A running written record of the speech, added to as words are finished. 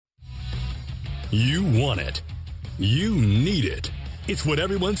You want it. You need it. It's what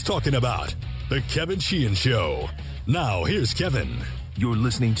everyone's talking about. The Kevin Sheehan Show. Now, here's Kevin. You're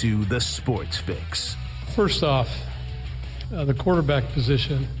listening to The Sports Fix. First off, the quarterback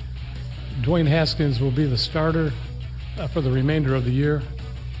position, Dwayne Haskins will be the starter for the remainder of the year.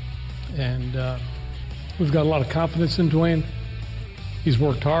 And we've got a lot of confidence in Dwayne. He's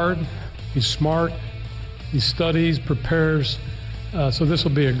worked hard. He's smart. He studies, prepares. So this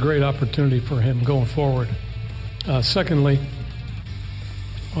will be a great opportunity for him going forward. Secondly,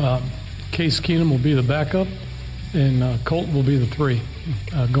 Case Keenum will be the backup, and Colton will be the 3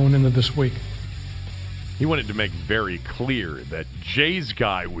 going into this week. He wanted to make very clear that Jay's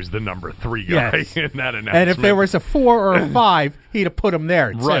guy was the number 3 guy in that announcement. And if there was a 4 or a 5, he'd have put him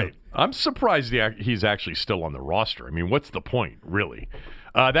there, too. Right. I'm surprised he's actually still on the roster. I mean, what's the point, really?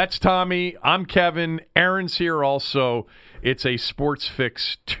 That's Tommy. I'm Kevin. Aaron's here also. It's a Sports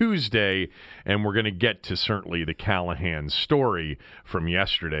Fix Tuesday, and we're going to get to certainly the Callahan story from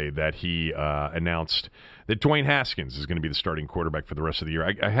yesterday that he announced that Dwayne Haskins is going to be the starting quarterback for the rest of the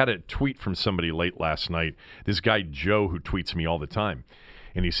year. I had a tweet from somebody late last night, this guy Joe who tweets me all the time,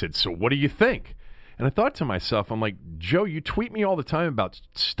 and he said, "So what do you think?" And I thought to myself, I'm like, Joe, you tweet me all the time about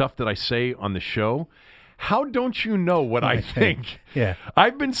stuff that I say on the show. How don't you know what I think? Yeah.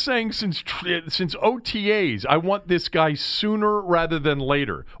 I've been saying since OTAs, I want this guy sooner rather than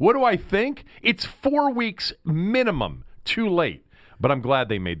later. What do I think? It's 4 weeks minimum too late. But I'm glad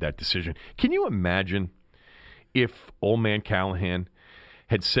they made that decision. Can you imagine if old man Callahan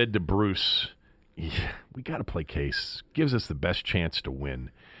had said to Bruce, yeah, we got to play Case. Gives us the best chance to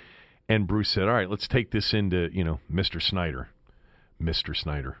win. And Bruce said, all right, let's take this into, Mr. Snyder. Mr.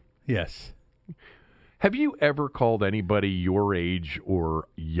 Snyder. Yes. Have you ever called anybody your age or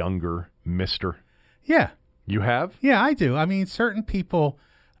younger Mr.? Yeah. You have? Yeah, I do. I mean, certain people,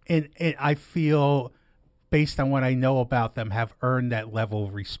 and I feel, based on what I know about them, have earned that level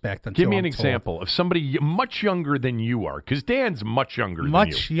of respect. Give me an example of somebody much younger than you are, because Dan's much younger than you.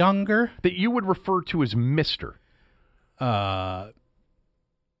 Much younger? That you would refer to as Mr.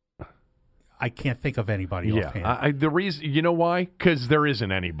 I can't think of anybody offhand. The reason, you know why? Because there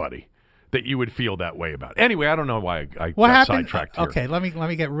isn't anybody that you would feel that way about. Anyway, I don't know why I got sidetracked here. Okay, let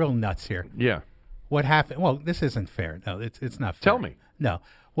me get real nuts here. Yeah. What happened? Well, this isn't fair. No, it's not fair. Tell me. No.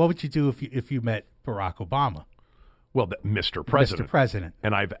 What would you do if you met Barack Obama? Well, Mr. President. Mr. President.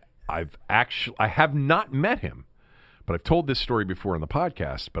 And I have not met him, but I've told this story before on the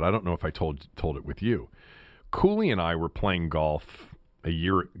podcast, but I don't know if I told it with you. Cooley and I were playing golf a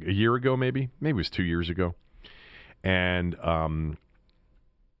year ago, maybe it was 2 years ago, and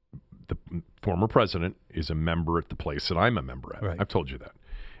the former president is a member at the place that I'm a member at. Right. I've told you that.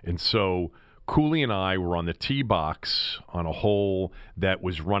 And so Cooley and I were on the tee box on a hole that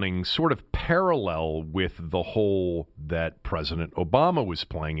was running sort of parallel with the hole that President Obama was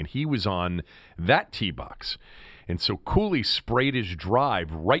playing, and he was on that tee box. And so Cooley sprayed his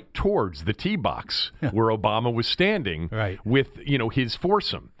drive right towards the tee box where Obama was standing with, his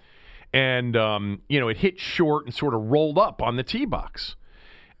foursome. And, it hit short and sort of rolled up on the tee box.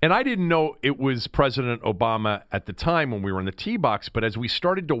 And I didn't know it was President Obama at the time when we were in the tee box, but as we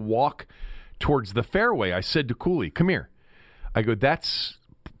started to walk towards the fairway, I said to Cooley, come here. I go, that's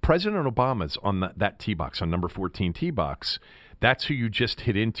President Obama's on that tee box, on number 14 tee box. That's who you just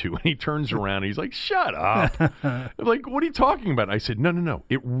hit into. And he turns around and he's like, shut up. I'm like, what are you talking about? I said, no.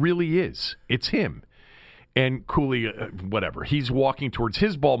 It really is. It's him. And Cooley, whatever. He's walking towards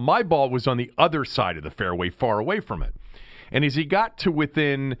his ball. My ball was on the other side of the fairway, far away from it. And as he got to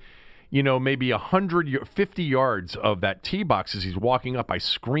within, maybe 50 yards of that tee box as he's walking up, I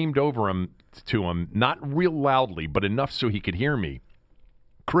screamed over to him, not real loudly, but enough so he could hear me.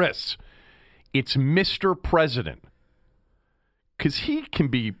 Chris, it's Mr. President. Because he can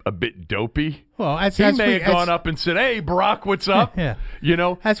be a bit dopey. Well, he may have gone up and said, hey, Barack, what's up? Yeah.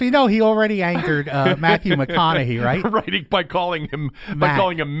 As we know, he already angered Matthew McConaughey, right? Right, by calling him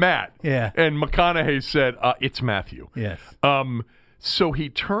Matt. Yeah. And McConaughey said, it's Matthew. Yes. So he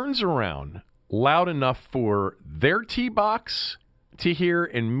turns around loud enough for their tee box to hear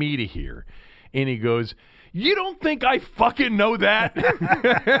and me to hear. And he goes, you don't think I fucking know that?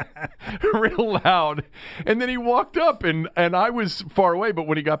 Real loud. And then he walked up, and I was far away, but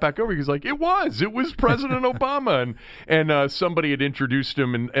when he got back over, he was like, it was President Obama. And somebody had introduced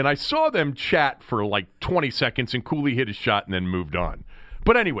him, and I saw them chat for like 20 seconds, and Cooley hit his shot and then moved on.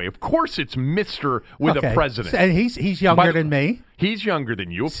 But anyway, of course it's Mr. with a president. And he's younger than me. He's younger than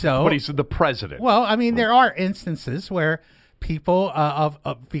you, but he's the president. Well, I mean, there are instances where people,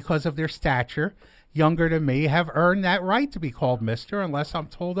 because of their stature, younger than me have earned that right to be called Mr. unless I'm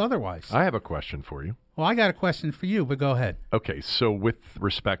told otherwise. I have a question for you. Well, I got a question for you, but go ahead. Okay, so with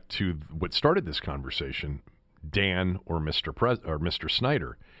respect to what started this conversation, Dan or Mr.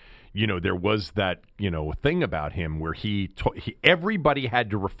 Snyder, there was that thing about him where everybody had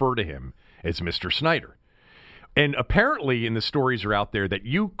to refer to him as Mr. Snyder. And apparently, in the stories are out there that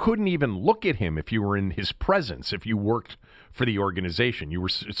you couldn't even look at him if you were in his presence, if you worked for the organization. You were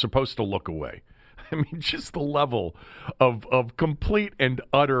supposed to look away. I mean, just the level of complete and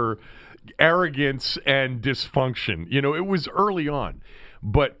utter arrogance and dysfunction. It was early on.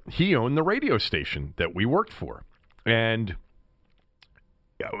 But he owned the radio station that we worked for. And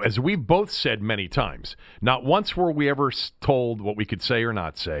as we've both said many times, not once were we ever told what we could say or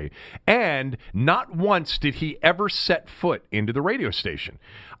not say, and not once did he ever set foot into the radio station.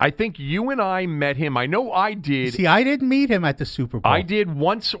 I think you and I met him. I know I did. See, I didn't meet him at the Super Bowl. I did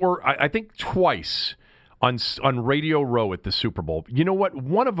once, or I think twice on Radio Row at the Super Bowl. You know what?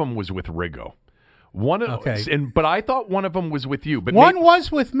 One of them was with Riggo. But I thought one of them was with you. But one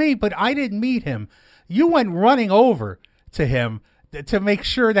was with me, but I didn't meet him. You went running over to him to make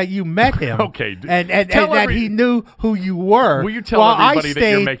sure that you met him. Okay. And that he knew who you were. Will you tell everybody that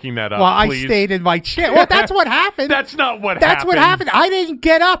you're making that up, While please? I stayed in my chair. Well, that's what happened. That's not what happened. That's what happened. I didn't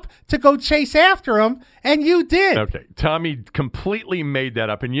get up to go chase after him, and you did. Okay. Tommy completely made that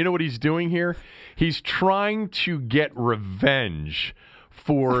up. And you know what he's doing here? He's trying to get revenge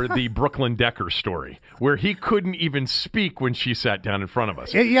for the Brooklyn Decker story, where he couldn't even speak when she sat down in front of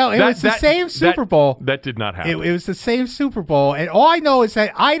us. It was the same Super Bowl. That did not happen. It was the same Super Bowl, and all I know is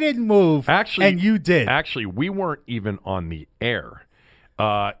that I didn't move, and you did. Actually, we weren't even on the air.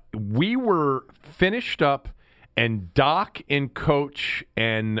 We were finished up, and Doc and Coach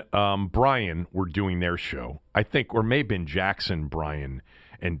and Brian were doing their show, I think, or maybe been Jackson, Brian,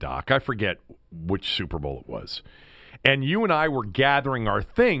 and Doc. I forget which Super Bowl it was. And you and I were gathering our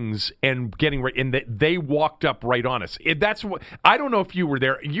things and getting ready, and they walked up right on us. That's what I don't know if you were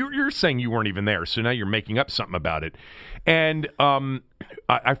there. You're saying you weren't even there, so now you're making up something about it. And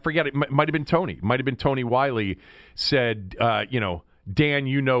I forget. It might have been Tony. Might have been Tony Wiley said,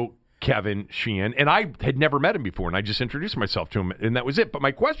 Dan, Kevin Sheehan, and I had never met him before, and I just introduced myself to him, and that was it. But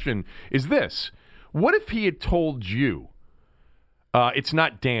my question is this: what if he had told you, it's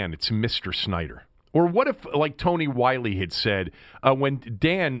not Dan, it's Mr. Snyder? Or what if, like Tony Wiley had said, when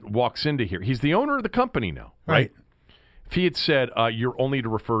Dan walks into here, he's the owner of the company now, right? If he had said, you're only to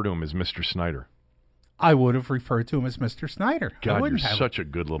refer to him as Mr. Snyder. I would have referred to him as Mr. Snyder. God, you're such a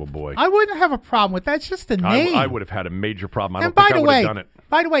good little boy. I wouldn't have a problem with that. It's just a name. I would have had a major problem. I don't think I would have done it.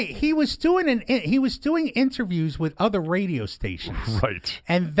 By the way, he was doing interviews with other radio stations, right?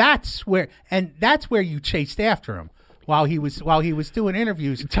 And that's where you chased after him. While he was doing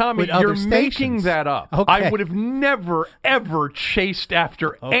interviews, Tommy, with other you're stations. Making that up. Okay. I would have never ever chased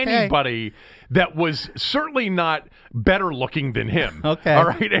after anybody that was certainly not better looking than him. Okay, all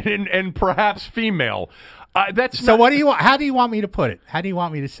right, and perhaps female. What do you want? How do you want me to put it? How do you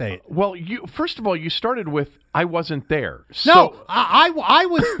want me to say it? Well, first of all, you started with I wasn't there. No, I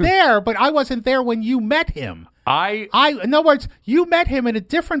was there, but I wasn't there when you met him. In other words, you met him in a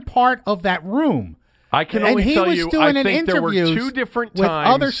different part of that room. I can only tell you, I think there were two different times. With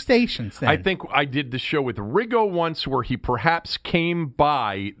other stations then. I think I did the show with Riggo once where he perhaps came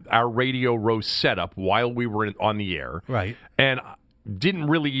by our Radio Row setup while we were on the air. Right. And didn't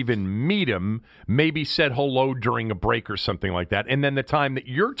really even meet him, maybe said hello during a break or something like that. And then the time that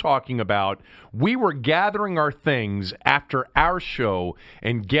you're talking about, we were gathering our things after our show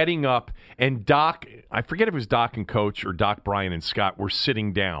and getting up, and Doc, I forget if it was Doc and Coach or Doc, Brian, and Scott were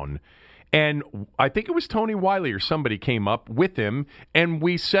sitting down. And I think it was Tony Wiley or somebody came up with him, and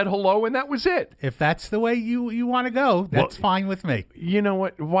we said hello, and that was it. If that's the way you want to go, that's fine with me. You know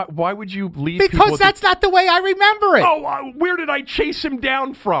what? Why would you leave? Because that's not the way I remember it. Oh, where did I chase him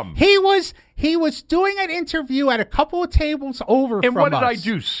down from? He was doing an interview at a couple of tables over from us. And what did I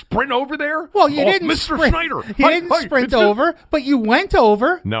do? Sprint over there? Well, you didn't Mr. sprint. Snyder. You didn't sprint over, but you went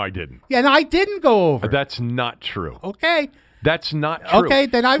over. No, I didn't. Yeah, and I didn't go over. That's not true. Okay. That's not true. Okay,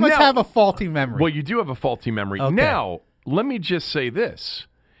 then I must have a faulty memory. Well, you do have a faulty memory. Okay. Now, let me just say this.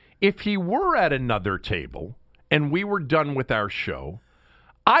 If he were at another table and we were done with our show,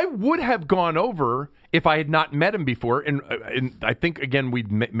 I would have gone over if I had not met him before. And I think, again,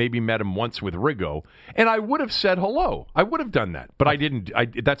 we'd maybe met him once with Riggo. And I would have said hello. I would have done that. But I didn't.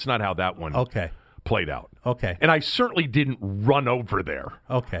 That's not how that one. Okay. played out. Okay. And I certainly didn't run over there.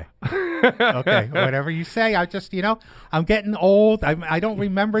 Okay. Okay. Whatever you say. I just, I'm getting old. I don't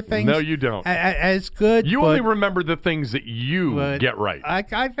remember things. No, you don't. As good. You only remember the things that you get right. I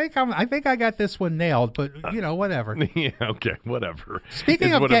think I got this one nailed, but whatever. Yeah. Okay. Whatever.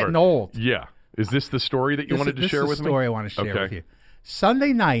 Speaking of getting old. Yeah. Is this the story that you wanted to share with me? This is the story I want to share with you.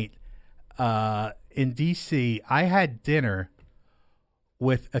 Sunday night in D.C., I had dinner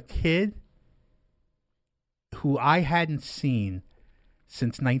with a kid who I hadn't seen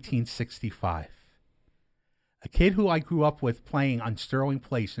since 1965. A kid who I grew up with playing on Sterling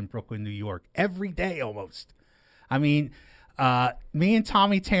Place in Brooklyn, New York, every day almost. I mean, me and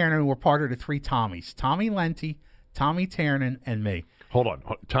Tommy Tiernan were part of the three Tommies. Tommy Lenti, Tommy Tiernan, and me. Hold on.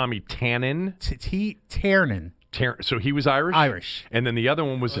 Tommy Tannen? Tiernan. So he was Irish? Irish. And then the other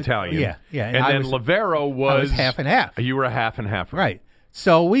one was Italian. Yeah. And then Lavero was... I was half and half. You were a half and half. Right.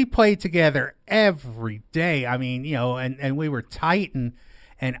 So we played together every day. I mean, and we were tight, and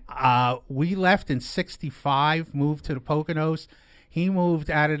we left in 65, moved to the Poconos. He moved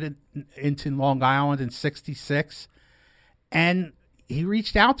into Long Island in 66, and he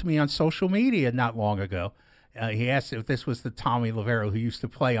reached out to me on social media not long ago. He asked if this was the Tommy Lavero who used to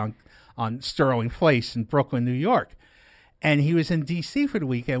play on Sterling Place in Brooklyn, New York. And he was in D.C. for the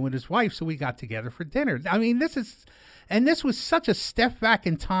weekend with his wife, so we got together for dinner. I mean, this was such a step back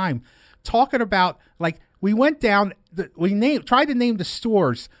in time, talking about, like, we went down, tried to name the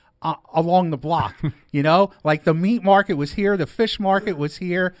stores along the block, like the meat market was here, the fish market was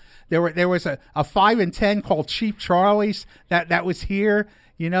here. There was a 5 and 10 called Cheap Charlie's that was here.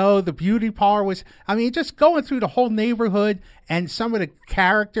 The beauty parlor was, just going through the whole neighborhood and some of the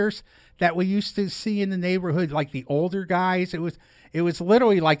characters that we used to see in the neighborhood, like the older guys. It was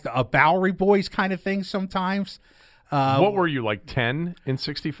literally like a Bowery Boys kind of thing sometimes. What were you, like 10 in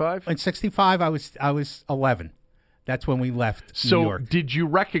 65? In 65, I was 11. That's when we left New York. So did you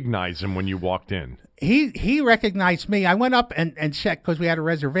recognize him when you walked in? He recognized me. I went up and checked because we had a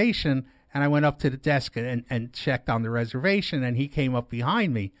reservation, and I went up to the desk and checked on the reservation, and he came up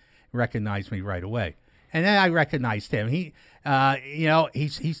behind me, recognized me right away. And then I recognized him. His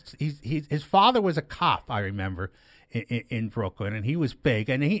father was a cop, I remember, in Brooklyn, and he was big,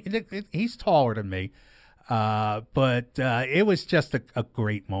 and he's taller than me. But it was just a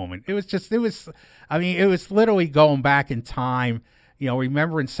great moment. It was literally going back in time,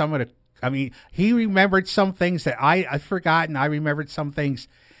 remembering some of he remembered some things that I'd forgotten. I remembered some things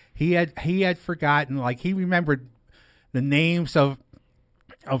he had forgotten. Like, he remembered the names of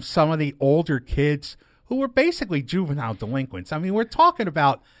some of the older kids who were basically juvenile delinquents. We're talking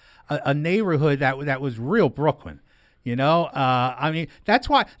about a neighborhood that was real Brooklyn. That's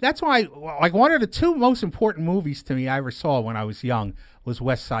why like one of the two most important movies to me I ever saw when I was young was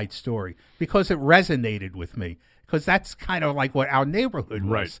West Side Story, because it resonated with me, because that's kind of like what our neighborhood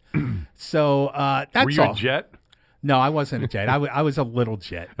was. Right. So that's Were you all. a jet? No, I wasn't a jet. I was a little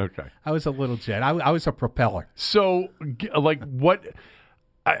jet. Okay. I was a little jet. I was a propeller. So, like, what...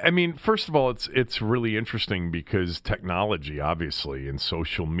 first of all, it's really interesting because technology, obviously, and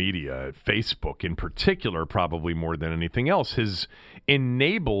social media, Facebook in particular, probably more than anything else, has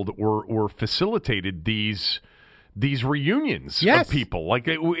enabled or facilitated these reunions of people. Like,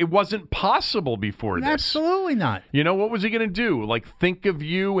 it wasn't possible before this. Absolutely not. What was he going to do? Like, think of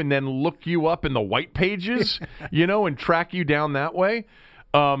you and then look you up in the white pages, and track you down that way?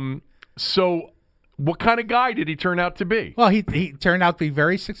 So... what kind of guy did he turn out to be? Well, he turned out to be a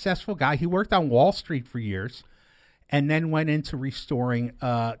very successful guy. He worked on Wall Street for years and then went into restoring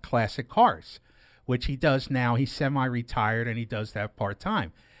classic cars, which he does now. He's semi-retired, and he does that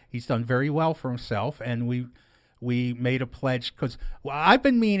part-time. He's done very well for himself, and we made a pledge because I've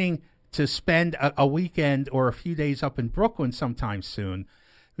been meaning to spend a weekend or a few days up in Brooklyn sometime soon,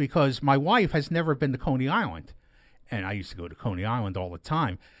 because my wife has never been to Coney Island, and I used to go to Coney Island all the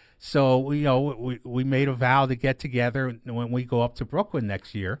time. So we made a vow to get together when we go up to Brooklyn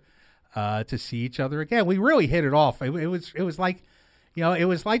next year to see each other again. We really hit it off. It was like, it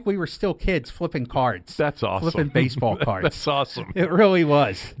was like we were still kids flipping cards. That's awesome. Flipping baseball cards. That's awesome. It really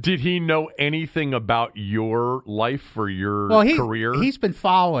was. Did he know anything about your life or your career? He's been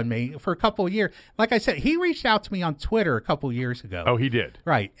following me for a couple of years. Like I said, he reached out to me on Twitter a couple of years ago. Oh, he did?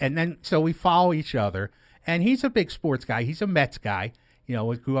 Right. And then so we follow each other. And he's a big sports guy. He's a Mets guy.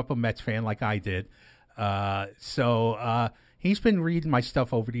 Grew up a Mets fan like I did. So he's been reading my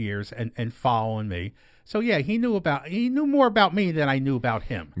stuff over the years and following me. So, yeah, he knew more about me than I knew about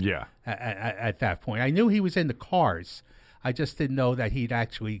him. Yeah. At that point. I knew he was into cars. I just didn't know that he'd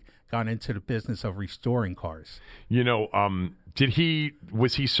actually gone into the business of restoring cars.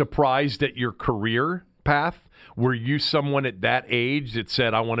 Was he surprised at your career path? Were you someone at that age that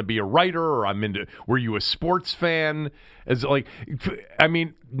said, I want to be a writer, or were you a sports fan? When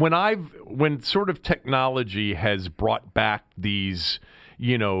sort of technology has brought back these,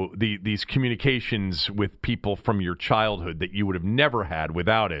 these communications with people from your childhood that you would have never had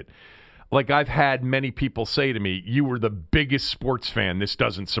without it. Like, I've had many people say to me, you were the biggest sports fan. This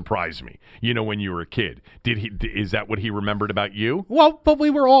doesn't surprise me, when you were a kid. Is that what he remembered about you? Well, but we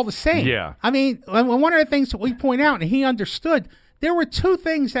were all the same. Yeah. I mean, one of the things that we point out, and he understood, there were two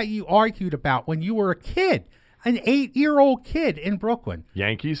things that you argued about when you were a kid, an 8-year-old kid in Brooklyn.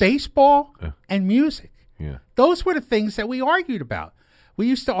 Yankees? Baseball and music. Yeah. Those were the things that we argued about. We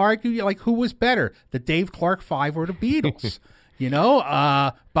used to argue, like, who was better, the Dave Clark Five or the Beatles?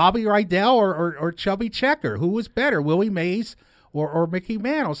 Bobby Rydell or Chubby Checker. Who was better, Willie Mays or Mickey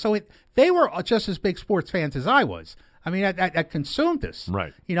Mantle? So they were just as big sports fans as I was. I mean, that consumed us.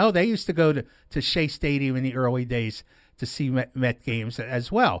 Right. They used to go to Shea Stadium in the early days to see Met games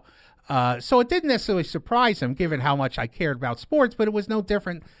as well. So it didn't necessarily surprise him, given how much I cared about sports, but it was no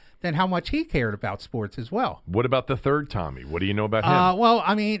different than how much he cared about sports as well. What about the third Tommy? What do you know about him? Well,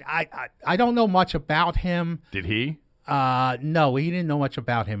 I mean, I don't know much about him. Did he? No, he didn't know much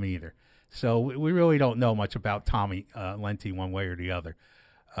about him either. So we really don't know much about Tommy Lenti one way or the other.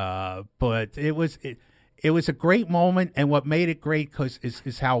 But it was a great moment, and what made it great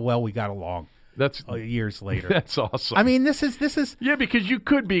is how well we got along. That's years later. That's awesome. I mean, this is because you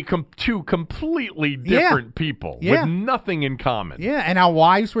could be two completely different people with nothing in common. Yeah, and our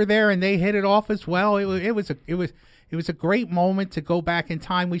wives were there, and they hit it off as well. It was a great moment to go back in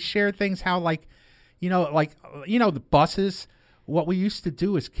time. We shared things how the buses. What we used to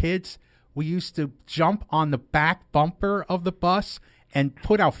do as kids, we used to jump on the back bumper of the bus and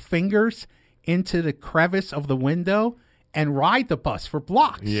put our fingers into the crevice of the window and ride the bus for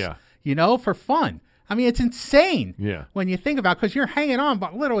blocks. Yeah. For fun. I mean, it's insane. Yeah. When you think about it, because you're hanging on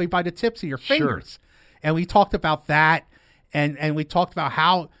literally by the tips of your fingers. Sure. And we talked about that, and we talked about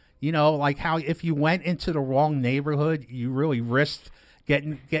how, how if you went into the wrong neighborhood, you really risked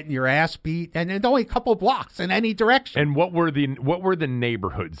getting your ass beat, and it's only a couple of blocks in any direction. And what were the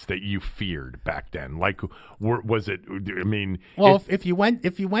neighborhoods that you feared back then? Like, was it? I mean, well, if you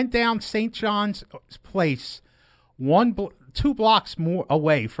went down St. John's Place, 2 blocks more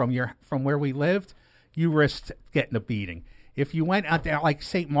away from where we lived, you risked getting a beating. If you went out there like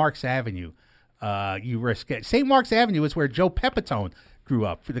St. Mark's Avenue, you risked getting. St. Mark's Avenue is where Joe Pepitone grew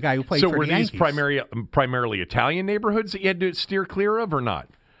up, for the guy who played for the Yankees. So were these primarily Italian neighborhoods that you had to steer clear of, or not?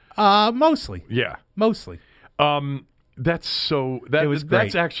 Mostly. Yeah. Mostly. It was great.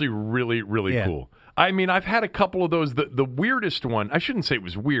 That's actually really, really cool. I mean, I've had a couple of those. The weirdest one, I shouldn't say it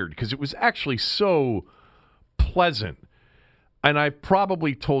was weird, because it was actually so pleasant. And I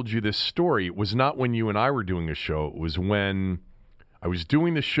probably told you this story. It was not when you and I were doing a show. It was when I was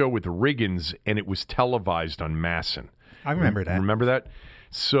doing the show with Riggins, and it was televised on Masson. I remember that. Remember that?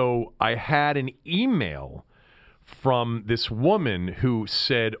 So I had an email from this woman who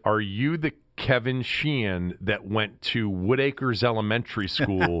said, "Are you the Kevin Sheehan that went to Woodacres Elementary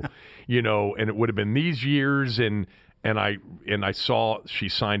School?" And it would have been these years. And I saw she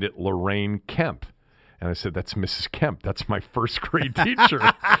signed it Lorraine Kemp. And I said, "That's Mrs. Kemp. That's my first grade teacher."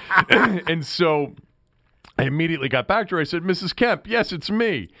 And so I immediately got back to her. I said, "Mrs. Kemp, yes, it's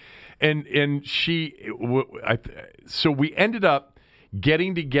me." And so we ended up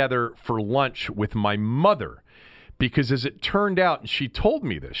getting together for lunch with my mother, because as it turned out, and she told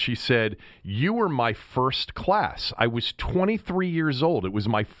me this, she said, "You were my first class. I was 23 years old. It was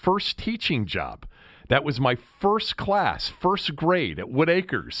my first teaching job. That was my first class, first grade at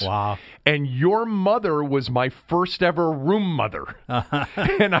Woodacres. Wow. And your mother was my first ever room mother."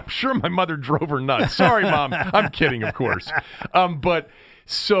 And I'm sure my mother drove her nuts. Sorry, Mom. I'm kidding, of course.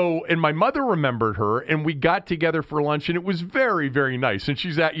 And my mother remembered her, and we got together for lunch, and it was very, very nice. And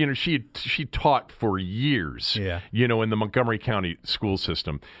she's she taught for years, in the Montgomery County school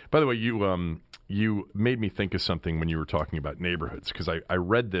system. By the way, you made me think of something when you were talking about neighborhoods, because I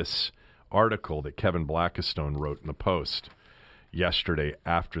read this article that Kevin Blackistone wrote in the Post yesterday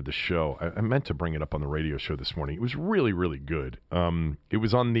after the show. I meant to bring it up on the radio show this morning. It was really, really good. It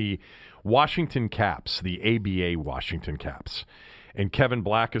was on the Washington Caps, the ABA Washington Caps. And Kevin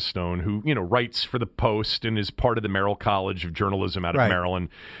Blackistone, who, writes for the Post and is part of the Merrill College of Journalism out of Maryland,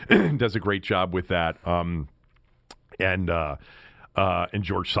 does a great job with that. And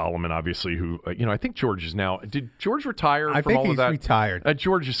George Solomon, obviously, who, I think George is now, did George retire from all of that? I think he's retired.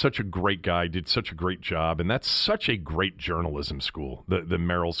 George is such a great guy, did such a great job, and that's such a great journalism school, the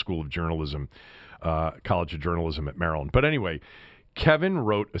Merrill School of Journalism. College of Journalism at Maryland. But anyway, Kevin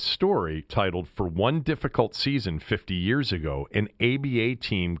wrote a story titled "For One Difficult Season 50 Years Ago, an ABA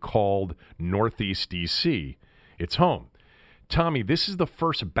team called Northeast DC its home." Tommy, this is the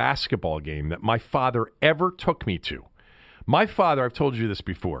first basketball game that my father ever took me to. My father, I've told you this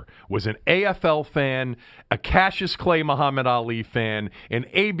before, was an AFL fan, a Cassius Clay Muhammad Ali fan, an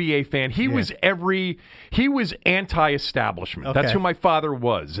ABA fan. He was anti-establishment. Okay. That's who my father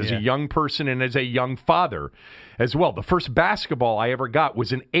was as a young person and as a young father as well. The first basketball I ever got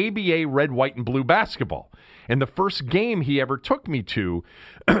was an ABA red, white, and blue basketball. And the first game he ever took me to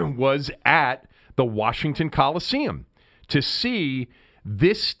was at the Washington Coliseum to see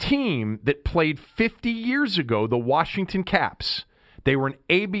this team that played 50 years ago, the Washington Caps. They were an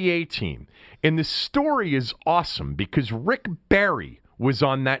ABA team. And the story is awesome because Rick Barry was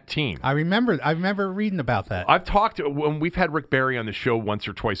on that team. I remember reading about that. I've talked when we've had Rick Barry on the show once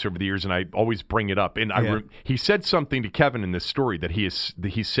or twice over the years, and I always bring it up. And he said something to Kevin in this story that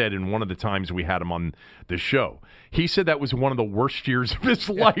he said in one of the times we had him on the show. He said that was one of the worst years of his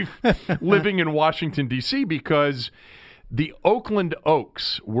life living in Washington, D.C., because the Oakland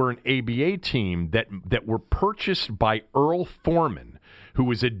Oaks were an ABA team that were purchased by Earl Foreman, who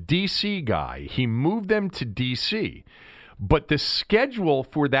was a D.C. guy. He moved them to D.C., but the schedule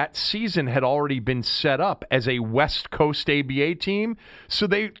for that season had already been set up as a West Coast ABA team. So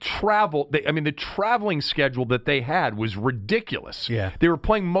they traveled. The traveling schedule that they had was ridiculous. Yeah. They were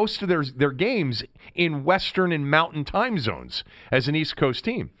playing most of their games in Western and Mountain time zones as an East Coast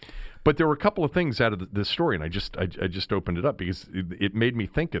team. But there were a couple of things out of the story, and I just opened it up because it made me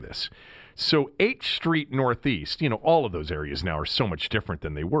think of this. So 8th Street Northeast, all of those areas now are so much different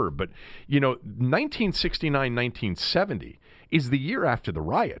than they were. But, 1969, 1970 is the year after the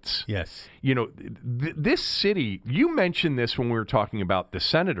riots. Yes. This city, you mentioned this when we were talking about the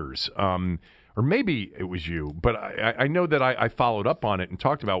Senators, or maybe it was you, but I know that I followed up on it and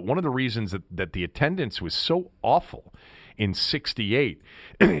talked about one of the reasons that the attendance was so awful in 68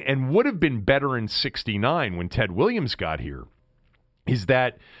 and would have been better in 69 when Ted Williams got here is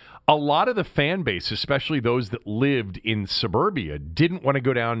that a lot of the fan base, especially those that lived in suburbia, didn't want to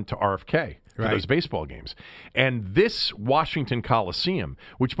go down to RFK for those baseball games. And this Washington Coliseum,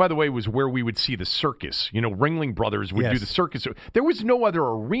 which, by the way, was where we would see the circus. Ringling Brothers would do the circus. There was no other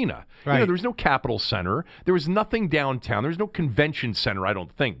arena. Right. There was no Capitol Center. There was nothing downtown. There was no convention center, I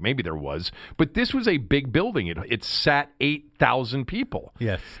don't think. Maybe there was. But this was a big building. It sat 8,000 people.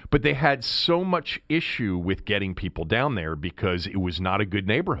 Yes. But they had so much issue with getting people down there because it was not a good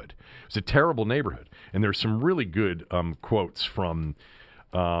neighborhood. It was a terrible neighborhood. And there's some really good quotes from...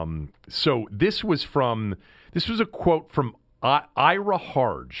 So this was a quote from Ira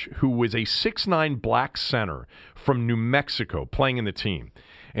Harge, who was a 6'9" black center from New Mexico playing in the team.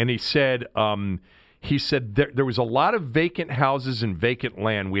 And he said there was a lot of vacant houses and vacant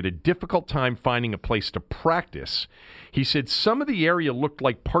land. We had a difficult time finding a place to practice. He said some of the area looked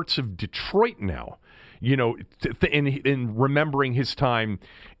like parts of Detroit now, in remembering his time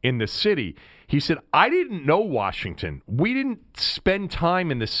in the city. He said, I didn't know Washington. We didn't spend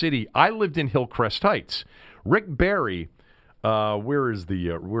time in the city. I lived in Hillcrest Heights. Rick Barry, where are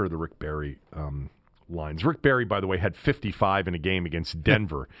the Rick Barry lines? Rick Barry, by the way, had 55 in a game against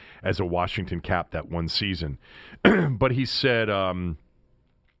Denver as a Washington Cap that one season. But he said, I'm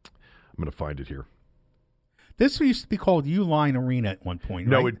going to find it here. This used to be called Uline Arena at one point,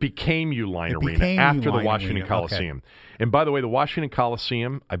 right? No, it became Uline Arena after the Washington Coliseum. Okay. And by the way, the Washington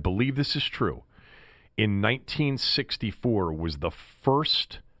Coliseum, I believe this is true, in 1964 was the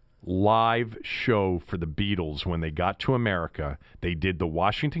first live show for the Beatles when they got to America. They did the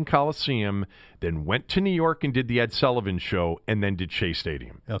Washington Coliseum, then went to New York and did the Ed Sullivan Show, and then did Shea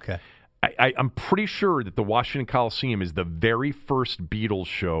Stadium. Okay. I'm pretty sure that the Washington Coliseum is the very first Beatles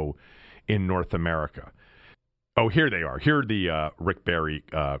show in North America. Oh, here they are. Here are the Rick Barry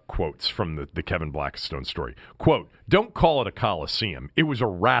quotes from the Kevin Blackstone story. Quote, "Don't call it a coliseum. It was a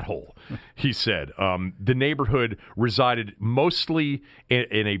rat hole," he said. The neighborhood resided mostly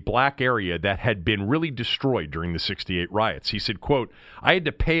in a black area that had been really destroyed during the 68 riots. He said, quote, "I had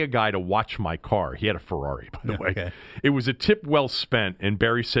to pay a guy to watch my car." He had a Ferrari, by the way. "It was a tip well spent," and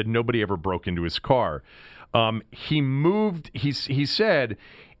Barry said nobody ever broke into his car. He moved, he said...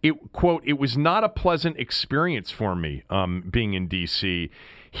 It was not a pleasant experience for me being in D.C.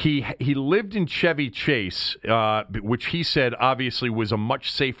 He lived in Chevy Chase, which he said obviously was a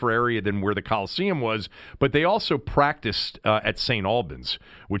much safer area than where the Coliseum was, but they also practiced at St. Albans,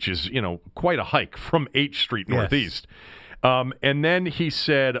 which is, quite a hike from 8th Street Northeast. Yes. And then he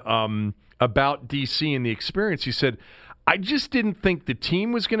said about D.C. and the experience, he said, I just didn't think the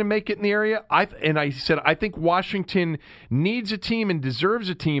team was going to make it in the area. I said, I think Washington needs a team and deserves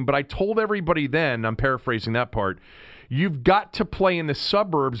a team, but I told everybody then, I'm paraphrasing that part, you've got to play in the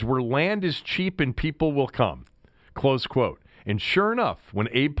suburbs where land is cheap and people will come, close quote. And sure enough, when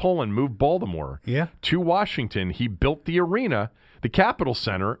Abe Pollin moved Baltimore to Washington, he built the arena, the Capitol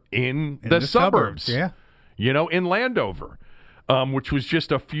Center, in the suburbs. In Landover. Which was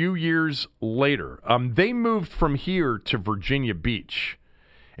just a few years later. They moved from here to Virginia Beach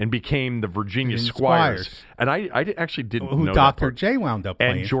and became the Virginia Squires. And I actually didn't know who Dr. J wound up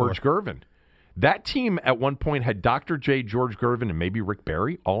playing and George for. Gervin. That team at one point had Dr. J, George Gervin, and maybe Rick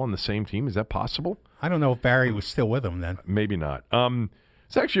Barry all on the same team. Is that possible? I don't know if Barry was still with them then. Maybe not.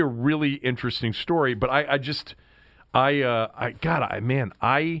 It's actually a really interesting story, but I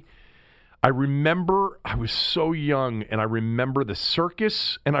remember I was so young, and I remember the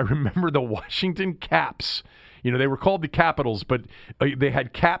circus, and I remember the Washington Caps. They were called the Capitals, but they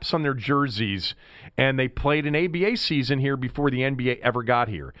had caps on their jerseys, and they played an ABA season here before the NBA ever got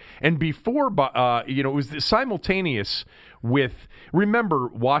here. And before, it was simultaneous with, remember,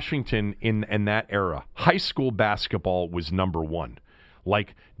 Washington in that era, high school basketball was number one.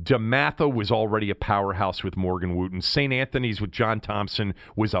 Like, DeMatha was already a powerhouse with Morgan Wooten. St. Anthony's with John Thompson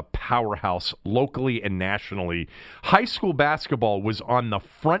was a powerhouse locally and nationally. High school basketball was on the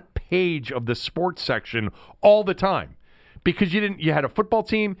front page of the sports section all the time because you had a football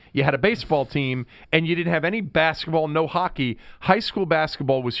team, you had a baseball team, and you didn't have any basketball, no hockey. High school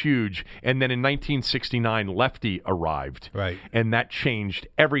basketball was huge. And then in 1969, Lefty arrived. Right. And that changed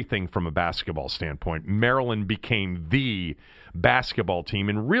everything from a basketball standpoint. Maryland became the basketball team,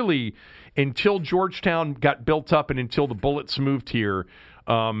 and really until Georgetown got built up and until the Bullets moved here,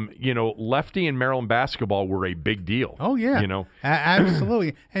 Lefty and Maryland basketball were a big deal. Oh yeah,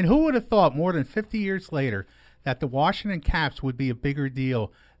 absolutely. And who would have thought more than 50 years later that the Washington Caps would be a bigger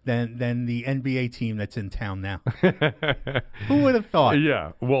deal than the NBA team that's in town now? Who would have thought?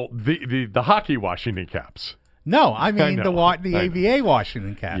 Yeah, well, the hockey Washington Caps. No, I mean the ABA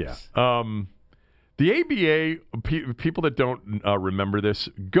Washington Caps. Yeah. The ABA, people that don't remember this,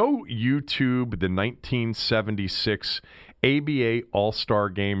 go YouTube the 1976 ABA All-Star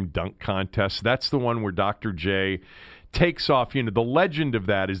Game dunk contest. That's the one where Dr. J takes off. The legend of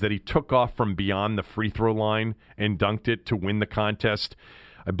that is that he took off from beyond the free throw line and dunked it to win the contest.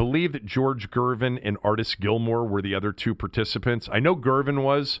 I believe that George Gervin and Artis Gilmore were the other two participants. I know Gervin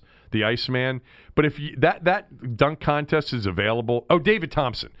was the Iceman, but if that dunk contest is available. Oh, David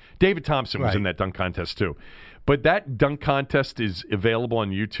Thompson. David Thompson was in that dunk contest too. But that dunk contest is available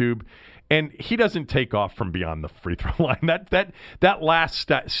on YouTube, and he doesn't take off from beyond the free throw line. That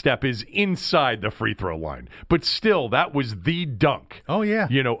last step is inside the free throw line. But still, that was the dunk. Oh yeah.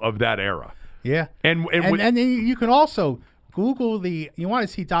 Of that era. Yeah. And you can also Google you want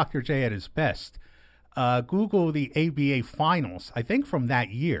to see Dr. J at his best. Google the ABA finals, I think from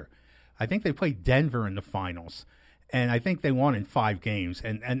that year. I think they played Denver in the finals, and I think they won in 5 games.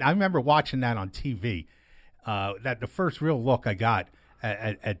 And I remember watching that on TV, that the first real look I got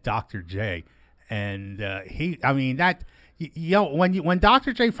at Dr. J. And when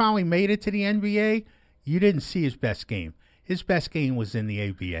Dr. J finally made it to the NBA, you didn't see his best game. His best game was in the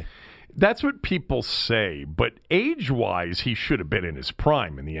ABA. That's what people say, but age-wise, he should have been in his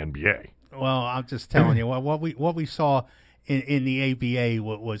prime in the NBA. Well, I'm just telling you, what we saw in the ABA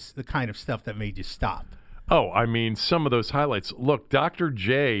was the kind of stuff that made you stop. Oh, I mean, some of those highlights. Look, Dr.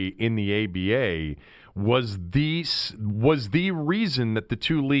 J in the ABA was the reason that the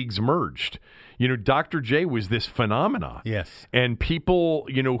two leagues merged. Dr. J was this phenomenon. Yes. And people,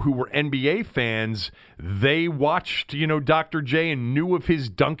 who were NBA fans, they watched, Dr. J and knew of his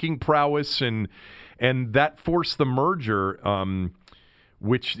dunking prowess, and that forced the merger,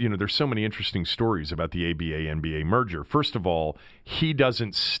 which, there's so many interesting stories about the ABA-NBA merger. First of all, he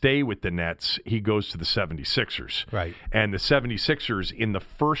doesn't stay with the Nets. He goes to the 76ers. Right. And the 76ers, in the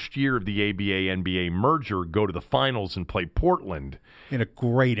first year of the ABA-NBA merger, go to the finals and play Portland. In a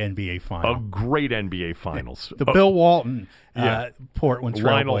great NBA final. A great NBA finals. The Bill Walton, Portland Trailblazers.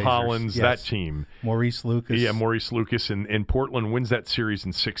 Lionel Hollins, that team. Maurice Lucas. Yeah, Maurice Lucas. And Portland wins that series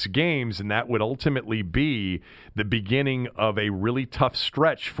in 6 games, and that would ultimately be the beginning of a really tough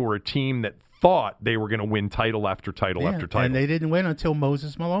stretch for a team that thought they were going to win title after title after title. And they didn't win until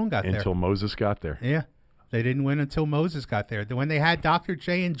Moses Malone got there. Until Moses got there. Yeah. They didn't win until Moses got there. When they had Dr.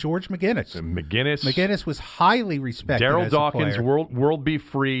 J and George McGinnis. McGinnis was highly respected. Darryl as Dawkins, a player. World Be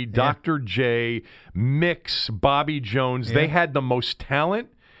Free, Dr. J, Mix, Bobby Jones. Yeah. They had the most talent,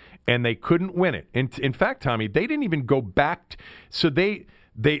 and they couldn't win it. In fact, Tommy, they didn't even go back. So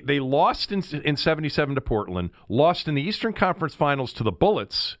They lost in 77 to Portland, lost in the Eastern Conference Finals to the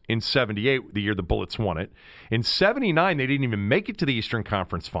Bullets in 78, the year the Bullets won it. In 79, they didn't even make it to the Eastern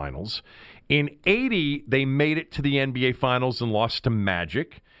Conference Finals. In 80, they made it to the NBA Finals and lost to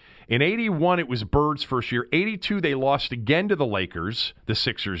Magic. In 81, it was Bird's first year. 82, they lost again to the Lakers, the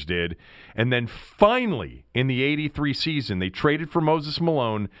Sixers did. And then finally, in the 83 season, they traded for Moses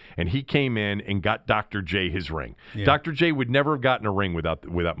Malone, and he came in and got Dr. J his ring. Yeah. Dr. J would never have gotten a ring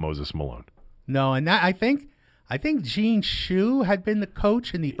without Moses Malone. No, and that, I think Gene Shue had been the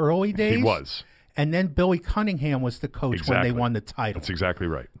coach in the early days. He was. And then Billy Cunningham was the coach when they won the title. That's exactly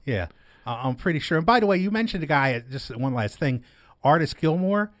right. Yeah, I'm pretty sure. And by the way, you mentioned a guy, just one last thing, Artis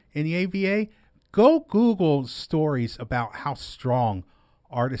Gilmore in the ABA. Go Google stories about how strong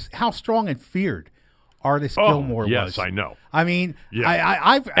and feared Artis Gilmore was. Yes, I know. I mean,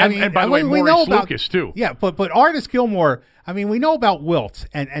 yeah. And by the way, we Maurice know about Lucas too. Yeah, but Artis Gilmore. I mean, we know about Wilt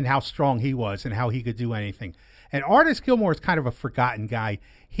and how strong he was and how he could do anything. And Artis Gilmore is kind of a forgotten guy.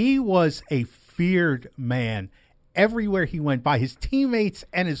 He was a feared man everywhere he went, by his teammates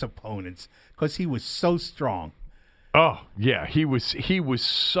and his opponents, because he was so strong. Oh, yeah, he was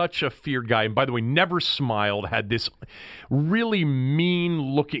such a feared guy. And by the way, never smiled, had this really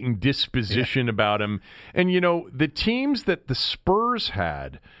mean-looking disposition about him. And, you know, the teams that the Spurs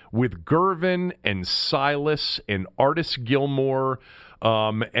had with Gervin and Silas and Artis Gilmore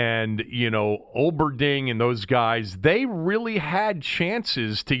and, you know, Olberding and those guys, they really had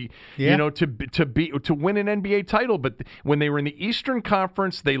chances to, you know, to win an NBA title. But when they were in the Eastern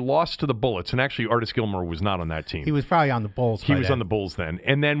Conference, they lost to the Bullets. And actually, Artis Gilmore was not on that team. He was probably on the Bulls. He was on the Bulls then.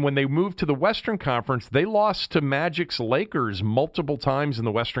 And then when they moved to the Western Conference, they lost to Magic's Lakers multiple times in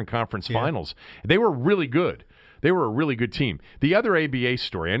the Western Conference Finals. They were really good. They were a really good team. The other ABA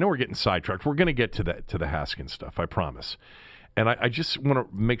story, I know we're getting sidetracked. We're going to get to the Haskins stuff, I promise. And I just want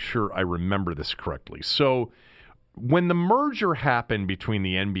to make sure I remember this correctly. So when the merger happened between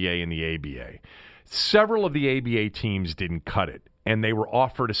the NBA and the ABA, several of the ABA teams didn't cut it, and they were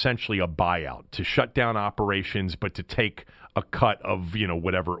offered essentially a buyout to shut down operations, but to take a cut of, you know,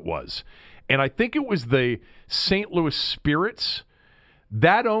 whatever it was. And I think it was the St. Louis Spirits.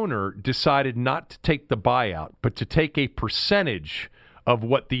 That owner decided not to take the buyout, but to take a percentage of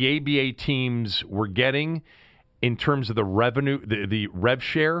what the ABA teams were getting in terms of the revenue, the rev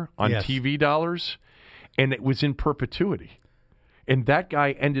share on TV dollars, and it was in perpetuity. And that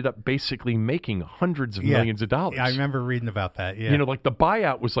guy ended up basically making hundreds of millions of dollars. Yeah, I remember reading about that. Yeah. You know, like the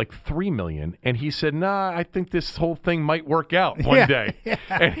buyout was like $3 million, and he said, "Nah, I think this whole thing might work out one day." Yeah.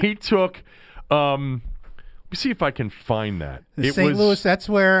 And he took. Let me see if I can find that. St. Louis. That's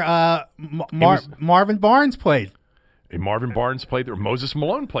where Marvin Barnes played. Marvin Barnes played there. Moses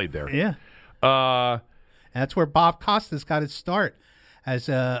Malone played there. Yeah. And that's where Bob Costas got his start as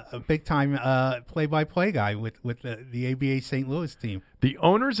a big-time play-by-play guy with the ABA St. Louis team. The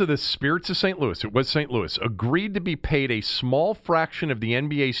owners of the Spirits of St. Louis, it was St. Louis, agreed to be paid a small fraction of the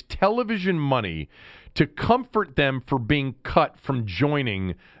NBA's television money to comfort them for being cut from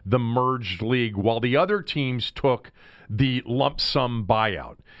joining the merged league, while the other teams took the lump sum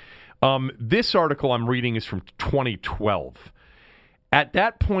buyout. This article I'm reading is from 2012. At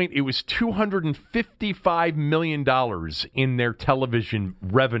that point, it was $255 million in their television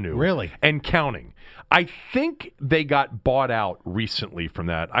revenue. Really? And counting. I think they got bought out recently from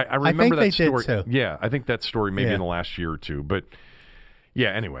that. I remember that story. Did too. Yeah, I think that story maybe in the last year or two. But,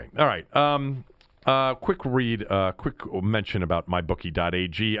 yeah, anyway. All right. Quick mention about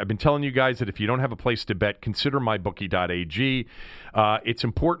mybookie.ag. I've been telling you guys that if you don't have a place to bet, consider mybookie.ag. It's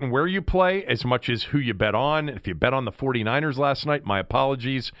important where you play as much as who you bet on. If you bet on the 49ers last night, my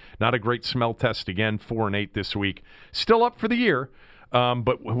apologies. Not a great smell test again, 4-8 this week. Still up for the year.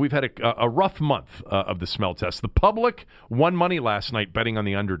 But we've had a rough month of the smell test. The public won money last night betting on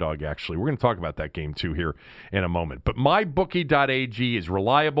the underdog, actually. We're going to talk about that game, too, here in a moment. But mybookie.ag is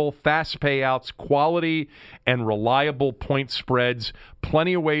reliable, fast payouts, quality, and reliable point spreads.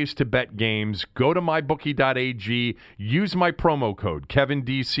 Plenty of ways to bet games. Go to mybookie.ag. Use my promo code,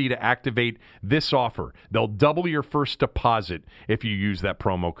 KevinDC, to activate this offer. They'll double your first deposit if you use that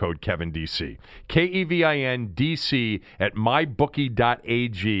promo code, KevinDC. KEVINDC at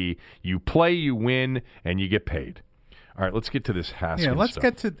mybookie.ag. You play, you win, and you get paid. All right, let's get to this Haskins stuff. Let's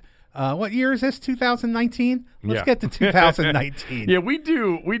get to what year is this? 2019. Let's get to 2019. Yeah, we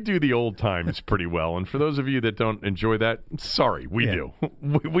do the old times pretty well. And for those of you that don't enjoy that, sorry, we do.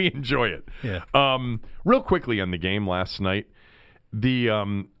 We enjoy it. Yeah. Real quickly on the game last night,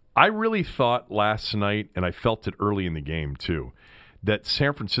 I really thought last night, and I felt it early in the game too, that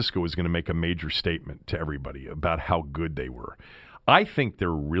San Francisco was going to make a major statement to everybody about how good they were. I think they're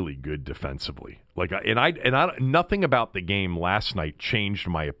really good defensively. Nothing about the game last night changed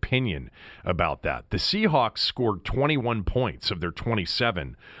my opinion about that. The Seahawks scored 21 points of their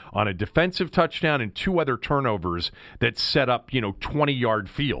 27 on a defensive touchdown and 2 other turnovers that set up, 20-yard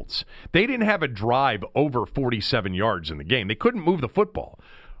fields. They didn't have a drive over 47 yards in the game. They couldn't move the football.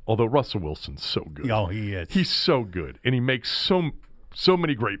 Although Russell Wilson's so good. Oh, he is. He's so good, and he makes so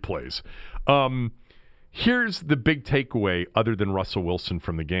many great plays. Here's the big takeaway other than Russell Wilson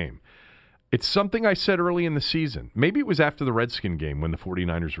from the game. It's something I said early in the season. Maybe it was after the Redskin game when the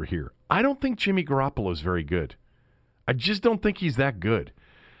 49ers were here. I don't think Jimmy Garoppolo is very good. I just don't think he's that good.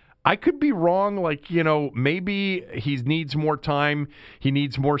 I could be wrong, maybe he needs more time, he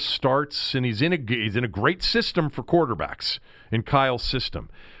needs more starts, and he's in a great system for quarterbacks, in Kyle's system.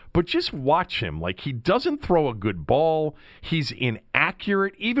 But just watch him. He doesn't throw a good ball. He's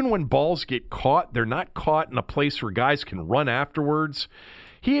inaccurate. Even when balls get caught, they're not caught in a place where guys can run afterwards.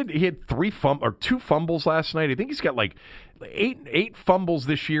 He had 2 fumbles last night. I think he's got eight fumbles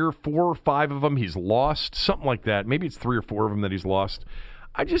this year. 4 or 5 of them he's lost, something like that. Maybe it's 3 or 4 of them that he's lost.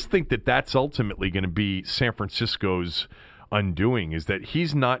 I just think that that's ultimately going to be San Francisco's undoing, is that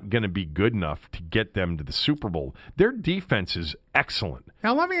he's not going to be good enough to get them to the Super Bowl. Their defense is excellent.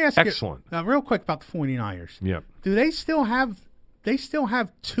 Now let me ask you real quick about the 49ers. Yep. Do they still have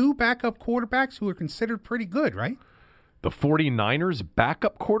 2 backup quarterbacks who are considered pretty good, right? The 49ers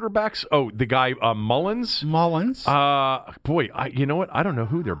backup quarterbacks? Oh, the guy Mullins? Boy, you know what? I don't know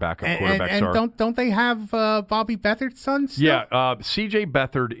who their backup quarterbacks are. And don't they have Bobby Beathard's son still? Yeah, C.J.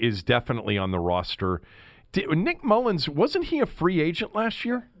 Beathard is definitely on the roster. Nick Mullins, wasn't he a free agent last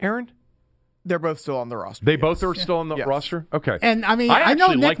year, Aaron? They're both still on the roster. They both are still on the roster? Okay. And I know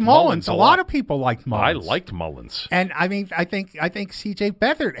Nick Mullins. A lot of people liked Mullins. I liked Mullins. And I think C.J.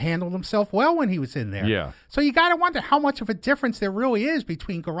 Beathard handled himself well when he was in there. Yeah. So you got to wonder how much of a difference there really is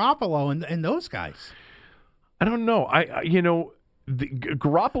between Garoppolo and those guys. I don't know.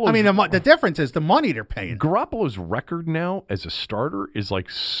 Garoppolo. The difference is the money they're paying. Garoppolo's record now as a starter is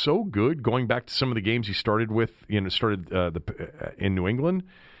so good. Going back to some of the games he started with, in New England.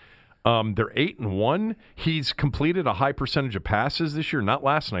 They're 8-1. He's completed a high percentage of passes this year. Not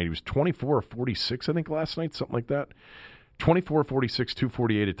last night. He was 24 or 46, I think, last night, something like that. 24 46,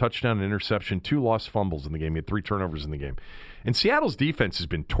 248, a touchdown, an interception, 2 lost fumbles in the game. He had 3 turnovers in the game. And Seattle's defense has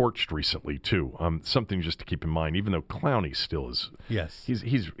been torched recently too. Something just to keep in mind. Even though Clowney still is, yes,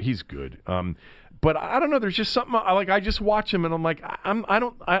 he's good. But I don't know. There's just something I just watch him and I'm like,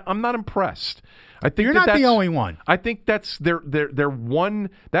 I'm not impressed. I think you're not the only one. I think that's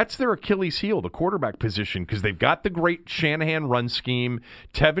that's their Achilles heel, the quarterback position, because they've got the great Shanahan run scheme.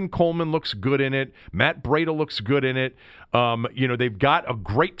 Tevin Coleman looks good in it. Matt Breida looks good in it. They've got a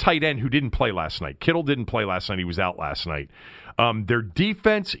great tight end who didn't play last night. Kittle didn't play last night. He was out last night. Their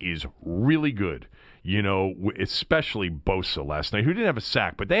defense is really good. Especially Bosa last night, who didn't have a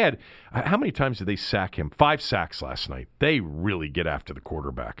sack, but they had, how many times did they sack him? 5 sacks last night. They really get after the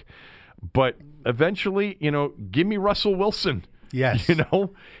quarterback. But eventually, give me Russell Wilson. Yes.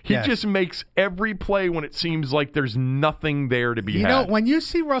 He just makes every play when it seems like there's nothing there to be had. When you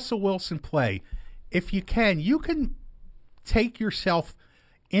see Russell Wilson play, if you can take yourself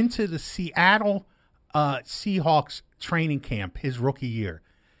into the Seattle Seahawks training camp his rookie year.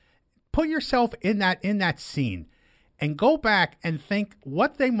 Put yourself in that scene and go back and think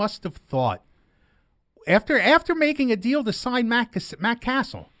what they must have thought after making a deal to sign Matt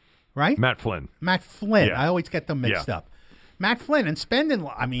Castle, right? Matt Flynn. Yeah. I always get them mixed up. Matt Flynn, and spending,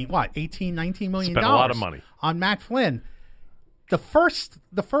 $18, $19 million Spent a lot of money on Matt Flynn. The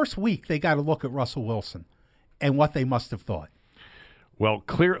first week they got to look at Russell Wilson and what they must have thought. Well,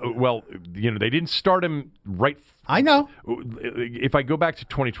 they didn't start him right. I know. If I go back to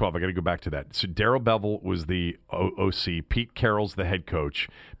 2012, I got to go back to that. So Darryl Bevell was the OC. Pete Carroll's the head coach.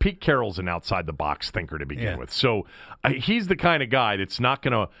 Pete Carroll's an outside-the-box thinker to begin with. So he's the kind of guy that's not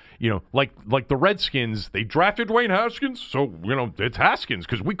going to, like the Redskins, they drafted Dwayne Haskins, so, it's Haskins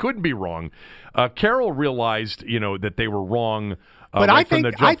because we couldn't be wrong. Carroll realized, that they were wrong. But I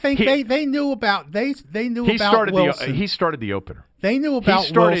think they knew about Wilson. He started the opener. They knew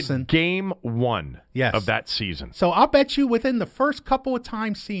about Wilson. He started game 1 of that season. So I'll bet you within the first couple of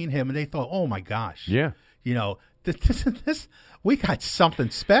times seeing him, and they thought, "Oh my gosh, yeah, this we got something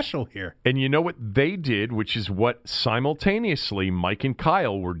special here." And you know what they did, which is what simultaneously Mike and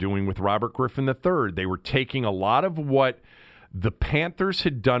Kyle were doing with Robert Griffin III. They were taking a lot of what the Panthers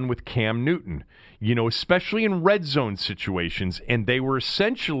had done with Cam Newton, especially in red zone situations, and they were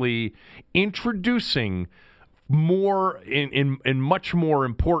essentially introducing more in much more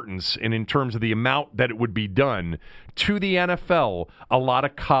importance and in terms of the amount that it would be done to the NFL, a lot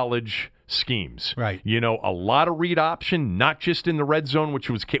of college schemes. Right. You know, a lot of read option, not just in the red zone, which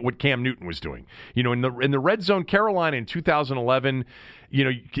was what Cam Newton was doing. You know, in the red zone, Carolina in 2011, you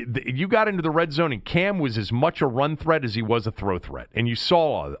know, you got into the red zone and Cam was as much a run threat as he was a throw threat. And you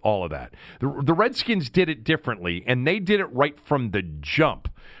saw all of that. The Redskins did it differently, and they did it right from the jump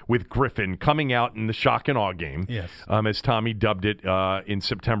with Griffin coming out in the shock and awe game, yes, as Tommy dubbed it in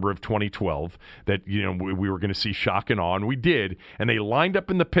September of 2012, that, you know, we were going to see shock and awe, and we did. And they lined up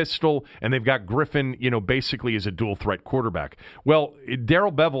in the pistol, and they've got Griffin, you know, basically as a dual threat quarterback. Well,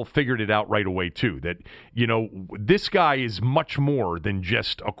 Darrell Bevell figured it out right away, too, that, you know, this guy is much more than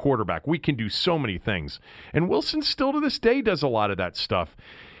just a quarterback. We can do so many things. And Wilson still to this day does a lot of that stuff.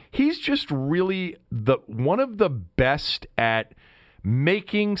 He's just really one of the best at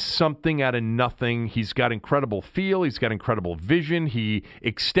making something out of nothing. He's got incredible feel. He's got incredible vision. He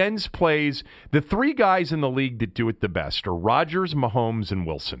extends plays. The three guys in the league that do it the best are Rodgers, Mahomes, and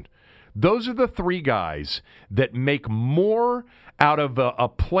Wilson. Those are the three guys that make more out of a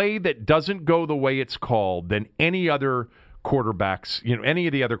play that doesn't go the way it's called than any other quarterbacks, you know, any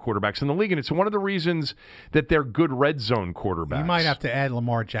of the other quarterbacks in the league. And it's one of the reasons that they're good red zone quarterbacks. You might have to add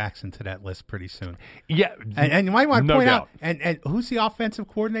Lamar Jackson to that list pretty soon. Yeah. And you might want to point doubt. out, and who's the offensive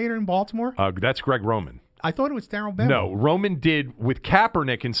coordinator in Baltimore? That's Greg Roman. I thought it was Darrell Bevell. No, Roman did with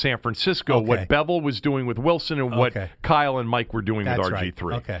Kaepernick in San Francisco what Bevell was doing with Wilson and what Kyle and Mike were doing with RG3.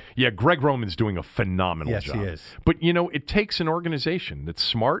 Right. Okay. Yeah, Greg Roman's doing a phenomenal job. Yes, he is. But, you know, it takes an organization that's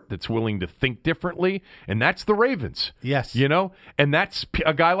smart, that's willing to think differently, and that's the Ravens. Yes. You know, and that's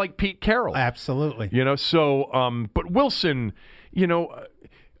a guy like Pete Carroll. Absolutely. You know, so, but Wilson, you know,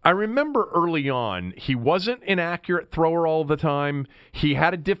 I remember early on, he wasn't an accurate thrower all the time. He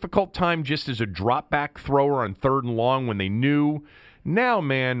had a difficult time just as a drop-back thrower on 3rd and long when they knew. Now,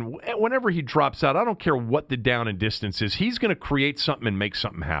 man, whenever he drops out, I don't care what the down and distance is, he's going to create something and make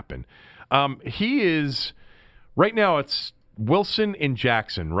something happen. He is, right now it's Wilson and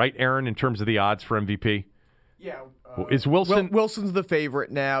Jackson, right, Aaron, in terms of the odds for MVP? Yeah. Is Wilson? Wilson's the favorite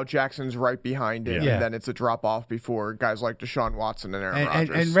now. Jackson's right behind him, Yeah. and then it's a drop off before guys like Deshaun Watson and Aaron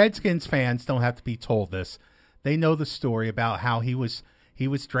Rodgers. And Redskins fans don't have to be told this. They know the story about how he was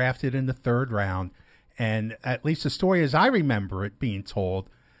drafted in the 3rd round, and at least the story as I remember it being told,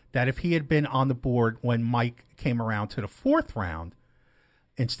 that if he had been on the board when Mike came around to the 4th round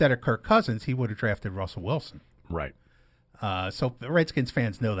instead of Kirk Cousins, he would have drafted Russell Wilson. Right. So the Redskins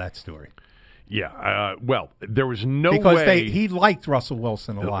fans know that story. Yeah, well, there was no because way he liked Russell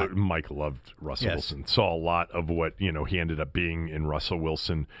Wilson a lot. Mike loved Russell Yes. Wilson. Saw a lot of what, you know, he ended up being in Russell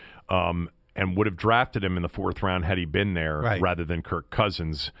Wilson, and would have drafted him in the 4th round had he been there rather than Kirk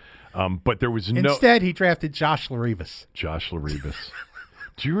Cousins. But there was Instead, he drafted Josh Larivas. Josh Larivas.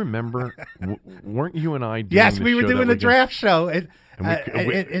 Do you remember? Weren't you and I doing Yes, the we were show doing that a draft show in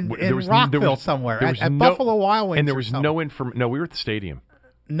there was Rockville somewhere, at Buffalo Wild Wings. And there was no information. No, we were at the stadium.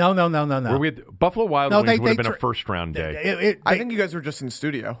 No. Were we at Buffalo Wild Wings would have been a first-round day. I think you guys were just in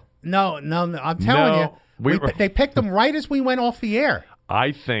studio. No. I'm telling you. They picked them right as we went off the air.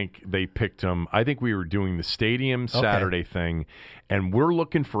 I think they picked him. I think we were doing the stadium Saturday thing, and we're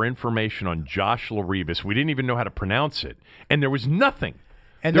looking for information on Josh Larivas. We didn't even know how to pronounce it, and there was nothing.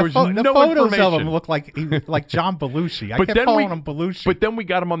 And there the was no photos of information. him look like John Belushi. I But kept then calling him Belushi. But then we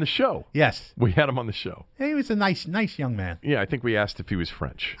got him on the show. Yes. We had him on the show. He was a nice young man. Yeah, I think we asked if he was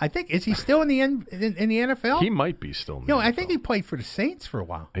French. I think, is he still in the NFL? He might be still in the NFL. I think he played for the Saints for a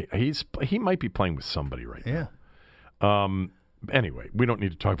while. He might be playing with somebody right Yeah. now. Anyway, we don't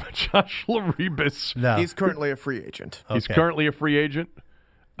need to talk about Josh Larivas. No. He's currently a free agent. He's currently a free agent.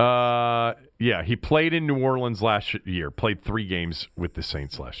 Yeah, he played in New Orleans last year, played 3 games with the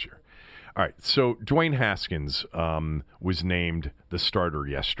Saints last year. All right, so Dwayne Haskins was named the starter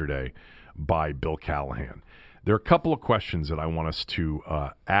yesterday by Bill Callahan. There are a couple of questions that I want us to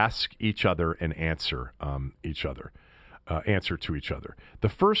ask each other and answer to each other. The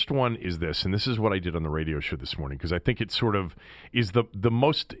first one is this, and this is what I did on the radio show this morning, because I think it sort of is the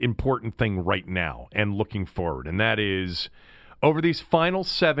most important thing right now and looking forward, and that is, over these final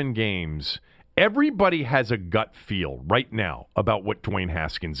 7 games, everybody has a gut feel right now about what Dwayne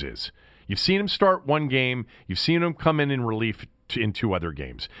Haskins is. You've seen him start 1 game. You've seen him come in relief in 2 other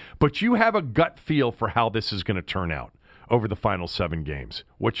games. But you have a gut feel for how this is going to turn out over the final 7 games.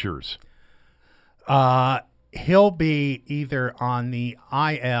 What's yours? He'll be either on the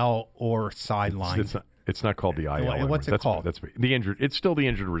IL or sideline. It's not called the IL. What's it called? That's the injured. It's still the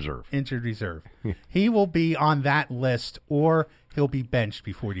injured reserve. Injured reserve. He will be on that list, or he'll be benched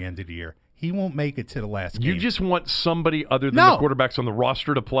before the end of the year. He won't make it to the last game. You just want somebody other than the quarterbacks on the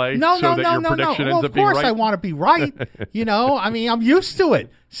roster to play no, so that your prediction ends up being right? Of course I want to be right. I mean, I'm used to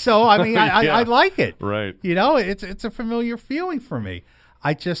it. So, I mean, I like it. Right. It's a familiar feeling for me.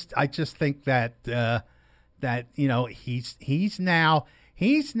 I just think that he's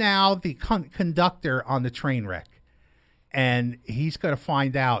now the conductor on the train wreck. And he's going to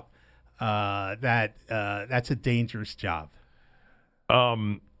find out that that's a dangerous job.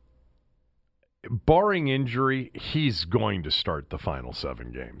 Barring injury, he's going to start the final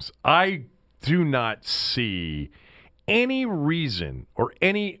 7 games. I do not see any reason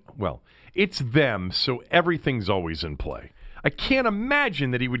it's them, so everything's always in play. I can't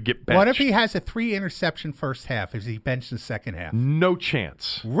imagine that he would get benched. What if he has a 3-interception first half? Is he benched in the second half? No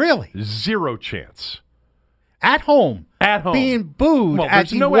chance. Really? 0 chance. At home. Being booed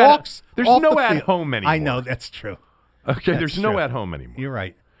as he walks There's off no the at field. home anymore. I know, that's true. Okay, there's no at home anymore. You're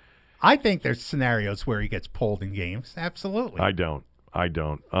right. I think there's scenarios where he gets pulled in games. Absolutely. I don't.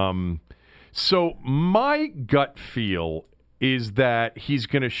 So my gut feel is that he's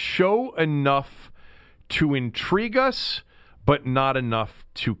going to show enough to intrigue us, but not enough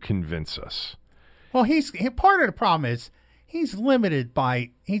to convince us. Well, part of the problem is he's limited by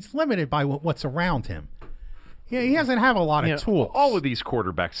what's around him. Yeah, he doesn't have a lot of tools. All of these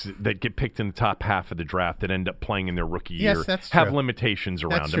quarterbacks that get picked in the top half of the draft that end up playing in their rookie year that's have true. limitations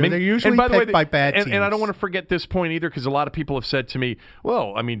around That's them. true. They're usually picked by bad teams. And I don't want to forget this point either, because a lot of people have said to me,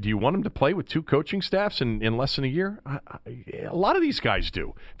 well, I mean, do you want him to play with 2 coaching staffs in less than a year? A lot of these guys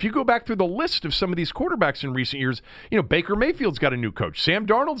do. If you go back through the list of some of these quarterbacks in recent years, Baker Mayfield's got a new coach. Sam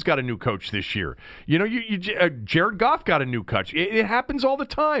Darnold's got a new coach this year. Jared Goff got a new coach. It happens all the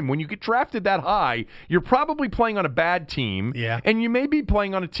time. When you get drafted that high, you're probably playing on a bad team. And you may be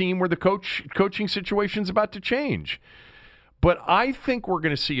playing on a team where the coaching situation's about to change. But I think we're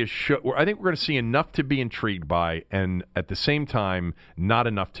going to see I think we're going to see enough to be intrigued by, and at the same time, not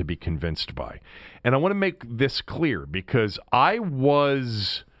enough to be convinced by. And I want to make this clear, because I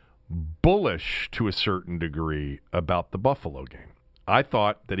was bullish to a certain degree about the Buffalo game. I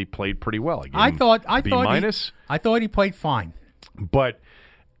thought that he played pretty well. I thought he played fine. But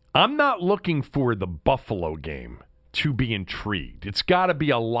I'm not looking for the Buffalo game to be intrigued. It's got to be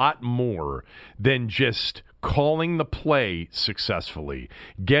a lot more than just calling the play successfully,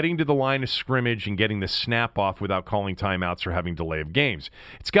 getting to the line of scrimmage and getting the snap off without calling timeouts or having delay of games.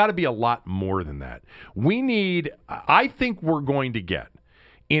 It's got to be a lot more than that. I think we're going to get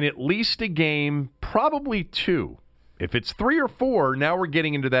in at least a game, probably 2. If it's 3 or 4, now we're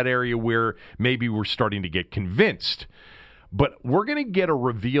getting into that area where maybe we're starting to get convinced. But we're going to get a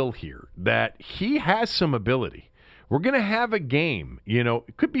reveal here that he has some ability. We're going to have a game,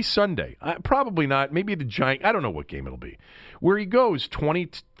 it could be Sunday. Probably not. Maybe the Giants. I don't know what game it'll be. Where he goes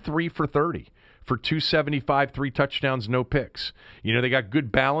 23 for 30 for 275, 3 touchdowns, no picks. They got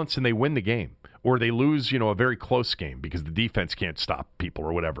good balance and they win the game. Or they lose, a very close game because the defense can't stop people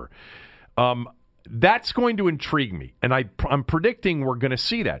or whatever. That's going to intrigue me. And I'm predicting we're going to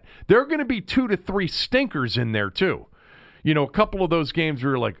see that. There are going to be 2 to 3 stinkers in there too. A couple of those games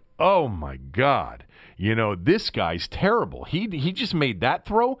where you're like, oh my God. This guy's terrible. He just made that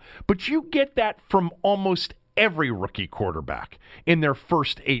throw. But you get that from almost every rookie quarterback in their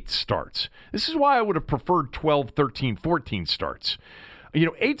first 8 starts. This is why I would have preferred 12, 13, 14 starts.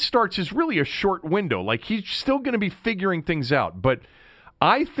 8 starts is really a short window. Like, he's still going to be figuring things out. But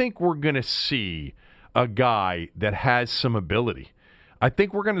I think we're going to see a guy that has some ability. I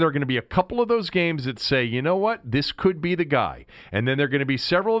think there are going to be a couple of those games that say, you know what, this could be the guy. And then there are going to be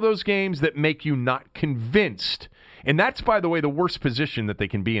several of those games that make you not convinced. And that's, by the way, the worst position that they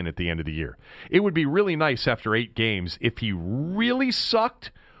can be in at the end of the year. It would be really nice after 8 games if he really sucked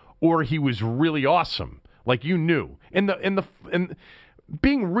or he was really awesome, like you knew. And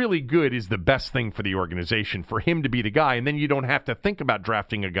being really good is the best thing for the organization, for him to be the guy, and then you don't have to think about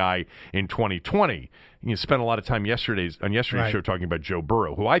drafting a guy in 2020. You spent a lot of time on yesterday's show talking about Joe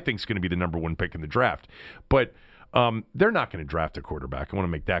Burrow, who I think is going to be the number 1 pick in the draft. But they're not going to draft a quarterback. I want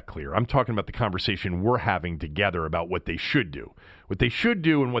to make that clear. I'm talking about the conversation we're having together about what they should do. What they should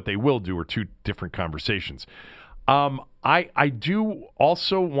do and what they will do are 2 different conversations. I do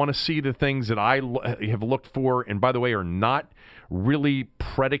also want to see the things that I have looked for, and by the way, are not really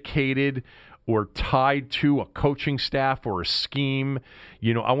predicated or tied to a coaching staff or a scheme.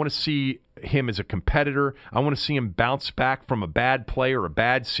 I want to see him as a competitor. I want to see him bounce back from a bad play or a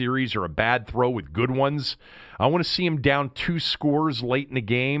bad series or a bad throw with good ones. I want to see him down 2 scores late in the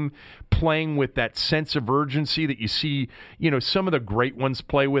game, playing with that sense of urgency that you see, some of the great ones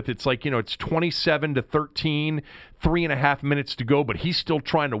play with. It's like, it's 27-13, 3.5 minutes to go, but he's still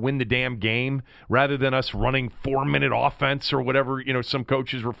trying to win the damn game rather than us running 4-minute offense or whatever, some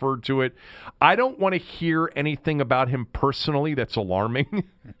coaches referred to it. I don't want to hear anything about him personally that's alarming.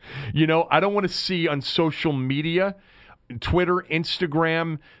 I don't want to see on social media, Twitter,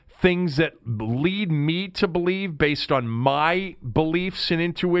 Instagram, things that lead me to believe, based on my beliefs and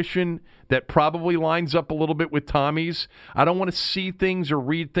intuition, that probably lines up a little bit with Tommy's. I don't want to see things or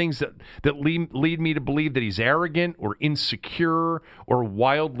read things that lead me to believe that he's arrogant or insecure or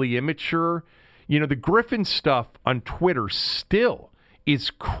wildly immature. The Griffin stuff on Twitter still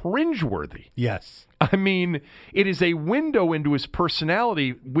is cringeworthy. Yes. I mean, it is a window into his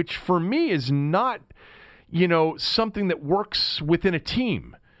personality, which for me is not, something that works within a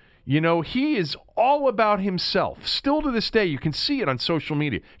team. He is all about himself. Still to this day, you can see it on social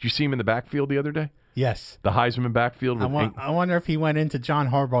media. Did you see him in the backfield the other day? Yes. The Heisman backfield? I wonder if he went into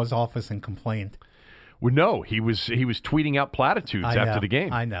John Harbaugh's office and complained. Well, no, he was tweeting out platitudes after the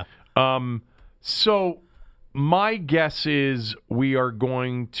game. I know. So my guess is we are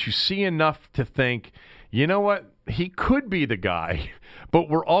going to see enough to think, you know what, he could be the guy, but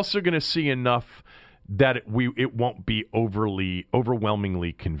we're also going to see enough that it won't be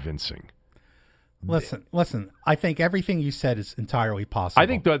overwhelmingly convincing. Listen. I think everything you said is entirely possible. I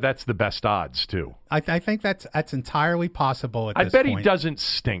think that's the best odds too. I think that's entirely possible at this point. I bet point. he doesn't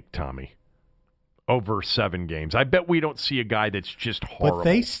stink, Tommy, over 7 games. I bet we don't see a guy that's just horrible. But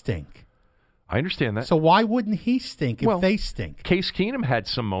they stink. I understand that. So why wouldn't he stink if they stink? Case Keenum had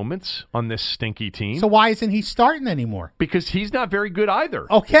some moments on this stinky team. So why isn't he starting anymore? Because he's not very good either.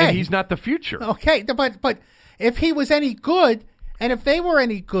 Okay. And he's not the future. Okay, but if he was any good, and if they were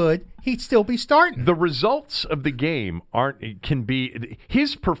any good, he'd still be starting. The results of the game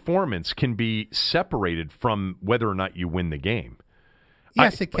his performance can be separated from whether or not you win the game.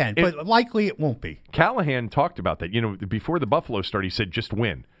 Yes, it can, but likely it won't be. Callahan talked about that. Before the Buffalo start, he said just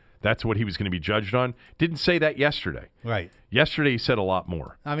win. That's what he was going to be judged on. Didn't say that yesterday. Right. Yesterday he said a lot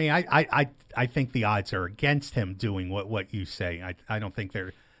more. I mean, I think the odds are against him doing what you say. I don't think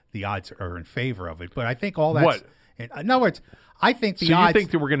the odds are in favor of it. But I think all that's... What? In other words, I think the odds... So you think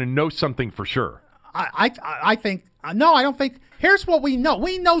that we're going to know something for sure? I think... No, I don't think... Here's what we know.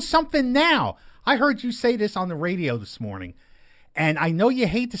 We know something now. I heard you say this on the radio this morning. And I know you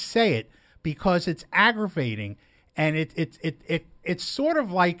hate to say it because it's aggravating. And it's sort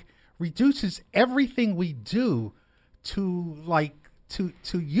of like reduces everything we do to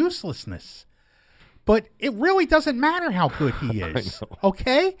uselessness. But it really doesn't matter how good he is.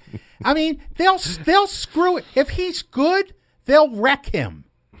 Okay? I mean, they'll screw it. If he's good, they'll wreck him.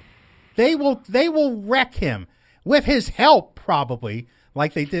 They will wreck him with his help, probably,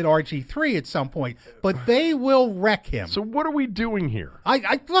 like they did RG3 at some point. But they will wreck him. So what are we doing here?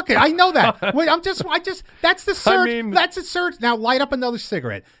 I know that. Wait, that's the surge. That's the surge. Now light up another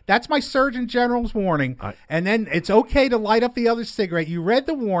cigarette. That's my Surgeon General's warning. And then it's okay to light up the other cigarette. You read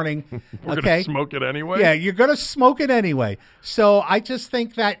the warning. We're okay? going to smoke it anyway? Yeah, you're going to smoke it anyway. So I just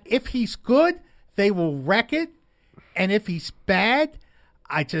think that if he's good, they will wreck it. And if he's bad,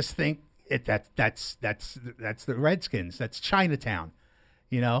 I just think that's the Redskins. That's Chinatown.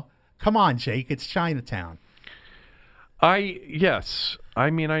 Come on, Jake. It's Chinatown. Yes. I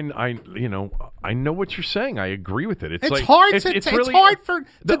mean, I know what you're saying. I agree with it. It's hard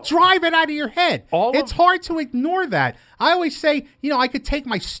to drive it out of your head. It's hard to ignore that. I always say, I could take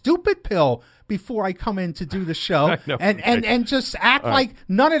my stupid pill before I come in to do the show and just act like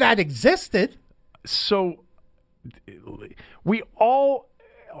none of that existed. So we all,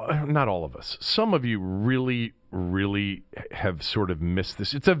 not all of us, some of you really have sort of missed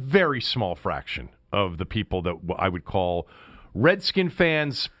this. It's a very small fraction of the people that I would call Redskin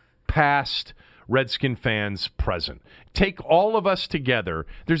fans past, Redskin fans present. Take all of us together.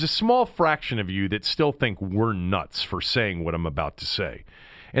 There's a small fraction of you that still think we're nuts for saying what I'm about to say.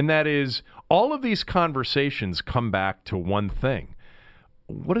 And that is, all of these conversations come back to one thing.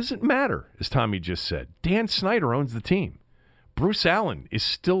 What does it matter, as Tommy just said? Dan Snyder owns the team. Bruce Allen is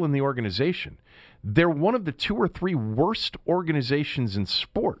still in the organization. They're one of the 2 or 3 worst organizations in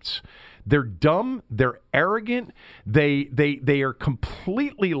sports. They're dumb. They're arrogant. They are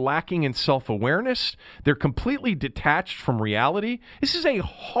completely lacking in self-awareness. They're completely detached from reality. This is a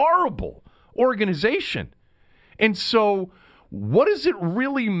horrible organization. And so what does it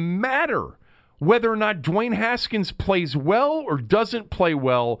really matter whether or not Dwayne Haskins plays well or doesn't play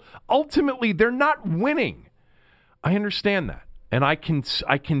well? Ultimately, they're not winning. I understand that. And I can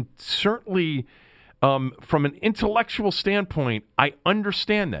certainly From an intellectual standpoint, I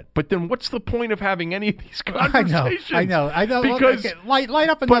understand that. But then what's the point of having any of these conversations? I know. Because light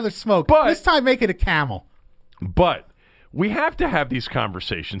up another smoke. This time make it a Camel. But we have to have these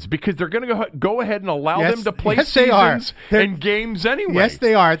conversations because they're going to go ahead and allow them to play yes, they are. and games anyway. Yes,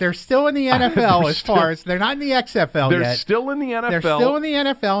 they are. They're still in the NFL they're not in the XFL yet. They're still in the NFL. They're still in the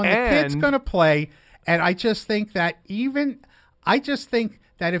NFL, and the kid's going to play. And I just think that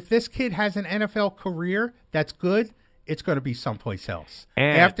if this kid has an NFL career that's good, it's going to be someplace else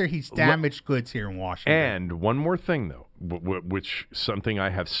after he's damaged goods here in Washington. And one more thing, though, which something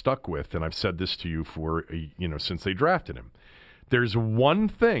I have stuck with, and I've said this to you for since they drafted him. There's one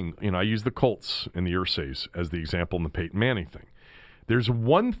thing, I use the Colts and the Ursays as the example in the Peyton Manning thing. There's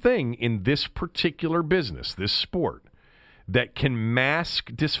one thing in this particular business, this sport, that can mask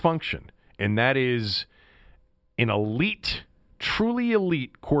dysfunction, and that is an elite, truly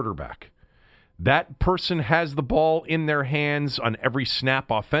elite quarterback. That person has the ball in their hands on every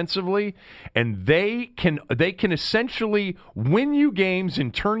snap offensively, and they can essentially win you games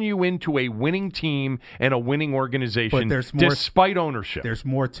and turn you into a winning team and a winning organization despite ownership. There's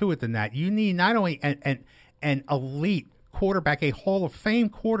more to it than that. You need not only an elite quarterback, a Hall of Fame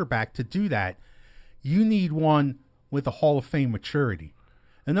quarterback to do that, you need one with a Hall of Fame maturity.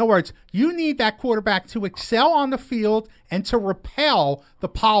 In other words, you need that quarterback to excel on the field and to repel the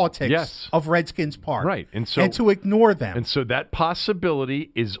politics of Redskins Park. Right. And to ignore them. And so that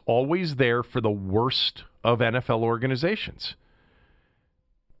possibility is always there for the worst of NFL organizations.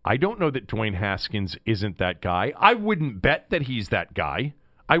 I don't know that Dwayne Haskins isn't that guy. I wouldn't bet that he's that guy.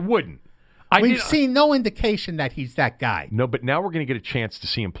 I wouldn't. We've seen no indication that he's that guy. No, but now we're going to get a chance to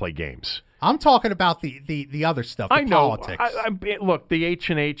see him play games. I'm talking about the other stuff, the politics. Look, the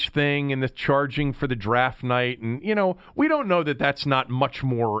H&H thing and the charging for the draft night, and we don't know that that's not much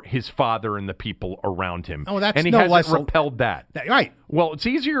more his father and the people around him. Oh, that's and he hasn't repelled that. Right. Well, it's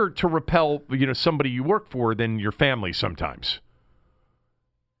easier to repel somebody you work for than your family sometimes.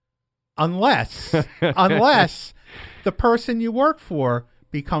 Unless the person you work for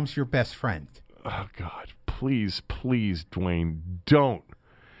becomes your best friend. Oh God, please, Dwayne, don't.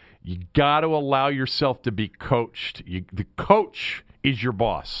 You got to allow yourself to be coached. The coach is your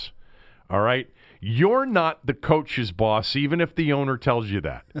boss, all right? You're not the coach's boss, even if the owner tells you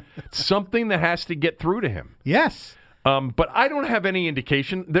that. It's something that has to get through to him. Yes. But I don't have any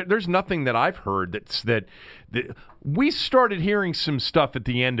indication. There's nothing that I've heard that we started hearing some stuff at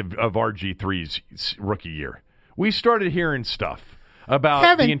the end of RG3's rookie year. We started hearing stuff about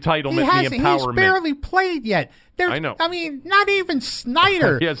Kevin, the entitlement, the empowerment. He's barely played yet. I know. I mean, not even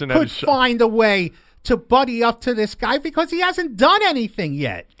Snyder could shot. Find a way to buddy up to this guy because he hasn't done anything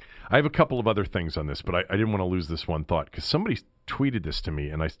yet. I have a couple of other things on this, but I didn't want to lose this one thought because somebody tweeted this to me,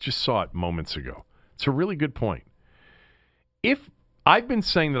 and I just saw it moments ago. It's a really good point. If I've been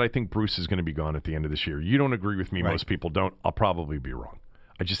saying that I think Bruce is going to be gone at the end of this year, you don't agree with me. Right. Most people don't. I'll probably be wrong.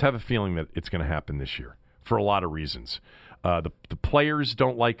 I just have a feeling that it's going to happen this year for a lot of reasons. The players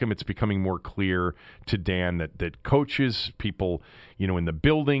don't like him. It's becoming more clear to Dan that coaches, people, in the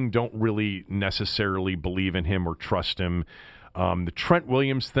building don't really necessarily believe in him or trust him. The Trent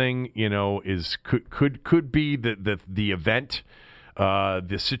Williams thing, is could be the event,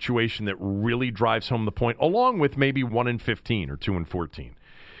 the situation that really drives home the point, along with maybe 1-15 or 2-14.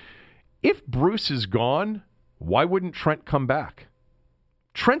 If Bruce is gone, why wouldn't Trent come back?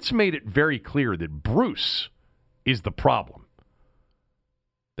 Trent's made it very clear that Bruce is the problem.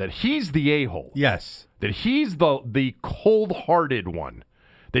 That he's the a-hole. Yes. That he's the cold-hearted one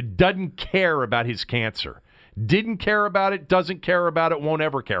that doesn't care about his cancer. Didn't care about it, doesn't care about it, won't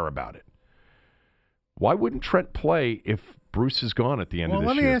ever care about it. Why wouldn't Trent play if Bruce is gone at the end of this year?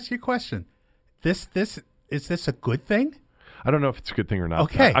 Well, let me ask you a question. Is this a good thing? I don't know if it's a good thing or not.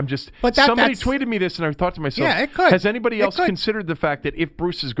 Okay. I'm just. But somebody tweeted me this, and I thought to myself, yeah, it could. Has anybody else considered the fact that if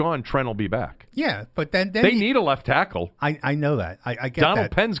Bruce is gone, Trent will be back? Yeah, but then they need a left tackle. I know that. I get that.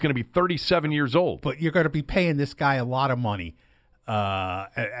 Donald Penn's going to be 37 years old. But you're going to be paying this guy a lot of money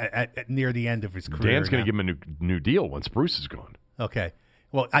at near the end of his career. Dan's going to give him a new deal once Bruce is gone. Okay.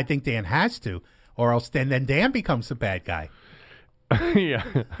 Well, I think Dan has to, or else then Dan becomes the bad guy.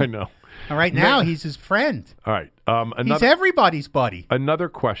 Yeah, I know. All right, now he's his friend. All right. He's everybody's buddy. Another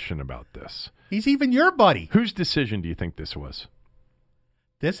question about this. He's even your buddy. Whose decision do you think this was?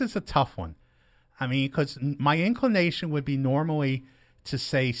 This is a tough one. I mean, because my inclination would be normally to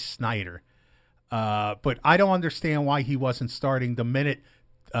say Snyder. But I don't understand why he wasn't starting the minute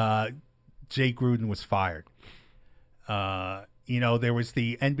Jay Gruden was fired. There was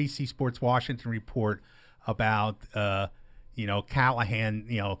the NBC Sports Washington report about Callahan,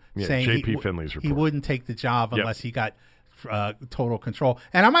 saying J.P. Finley's he report. wouldn't take the job unless he got total control.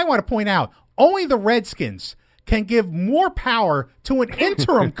 And I might want to point out, only the Redskins can give more power to an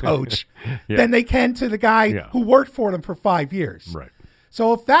interim coach than they can to the guy who worked for them for 5 years. Right.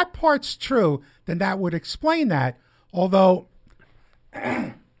 So if that part's true, then that would explain that. Although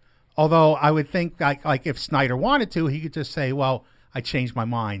I would think like if Snyder wanted to, he could just say, "Well, I changed my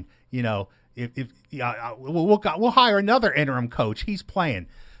mind." We'll hire another interim coach. He's playing.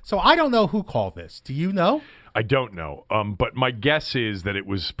 So I don't know who called this. Do you know? I don't know, but my guess is that it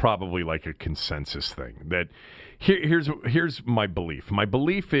was probably like a consensus thing. That here's my belief. My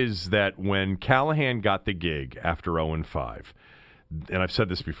belief is that when Callahan got the gig after 0-5, and I've said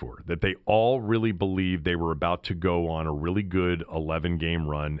this before, that they all really believed they were about to go on a really good 11-game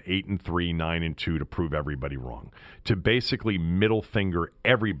run, 8-3, 9-2, to prove everybody wrong, to basically middle finger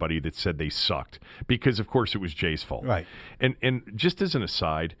everybody that said they sucked, because of course it was Jay's fault. Right. And just as an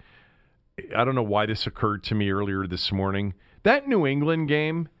aside, I don't know why this occurred to me earlier this morning. That New England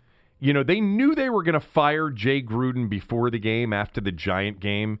game, they knew they were going to fire Jay Gruden before the game, after the Giant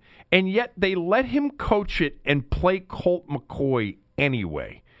game, and yet they let him coach it and play Colt McCoy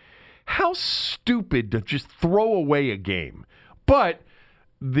anyway. How stupid to just throw away a game. But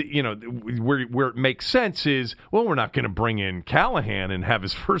where it makes sense is, well, we're not going to bring in Callahan and have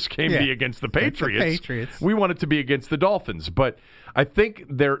his first game be against the Patriots. We want it to be against the Dolphins. But I think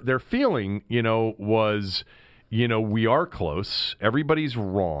their feeling, was, we are close. Everybody's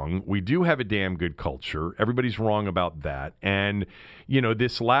wrong. We do have a damn good culture. Everybody's wrong about that. And,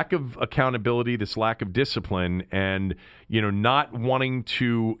 this lack of accountability, this lack of discipline, and, not wanting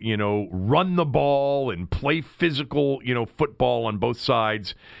to, run the ball and play physical, football on both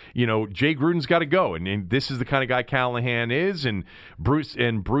sides. Jay Gruden's got to go. And this is the kind of guy Callahan is. And Bruce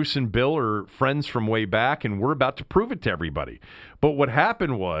and Bill are friends from way back, and we're about to prove it to everybody. But what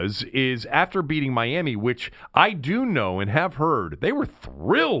happened is after beating Miami, which I do know and have heard, they were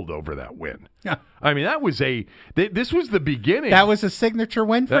thrilled over that win. Yeah. I mean, this was the beginning. That was a signature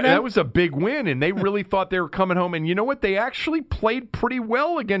win for them? That was a big win, and they really thought they were coming home. And you know what? They actually played pretty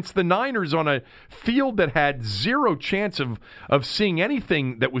well against the Niners on a field that had zero chance of seeing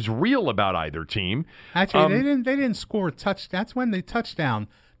anything that was real about either team. Actually, they didn't score a touchdown. That's when the touchdown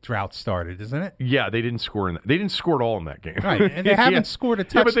drought started, isn't it? Yeah, they didn't score in that. They didn't score at all in that game. Right, and they haven't scored a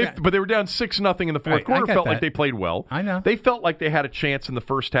touchdown. Yeah, but they were down 6-0 in the fourth quarter. Felt like they played well. I know. They felt like they had a chance in the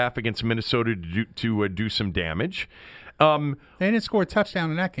first half against Minnesota to do some damage. They didn't score a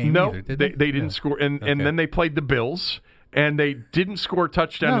touchdown in that game either, did they? They didn't score. And then they played the Bills, and they didn't score a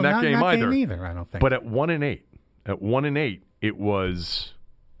touchdown in that game either. Either, I don't think. But at 1-8, it was,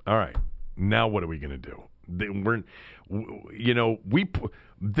 all right, now what are we going to do?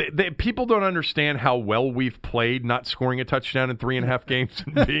 People don't understand how well we've played, not scoring a touchdown in 3.5 games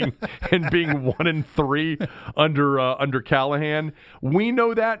and being 1-3 under Callahan. We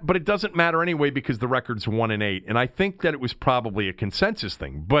know that, but it doesn't matter anyway because the record's 1-8, and I think that it was probably a consensus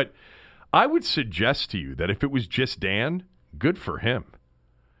thing. But I would suggest to you that if it was just Dan, good for him.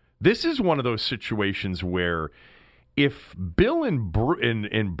 This is one of those situations where if Bill and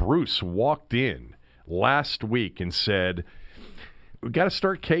Bruce walked in last week and said, we got to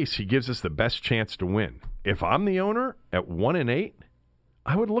start Case. He gives us the best chance to win. If I'm the owner at 1-8,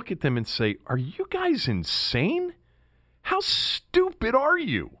 I would look at them and say, are you guys insane? How stupid are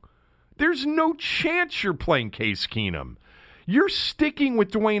you? There's no chance you're playing Case Keenum. You're sticking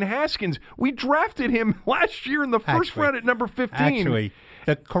with Dwayne Haskins. We drafted him last year in the first round at number 15. Actually,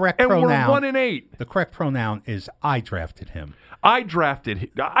 the correct and pronoun. And we're 1-8. The correct pronoun is I drafted him. I drafted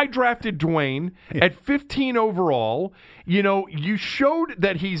Dwayne at 15 overall. You showed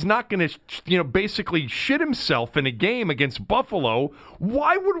that he's not going to, basically shit himself in a game against Buffalo.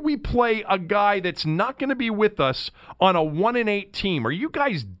 Why would we play a guy that's not going to be with us on a 1-8 team? Are you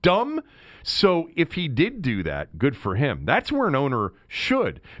guys dumb? So if he did do that, good for him. That's where an owner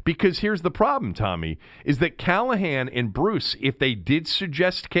should. Because here's the problem, Tommy, is that Callahan and Bruce, if they did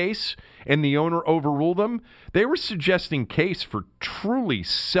suggest Case and the owner overruled them, they were suggesting Case for truly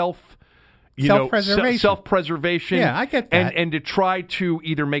self-preservation. Yeah, I get that. And to try to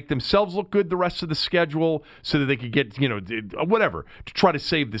either make themselves look good the rest of the schedule so that they could get, whatever, to try to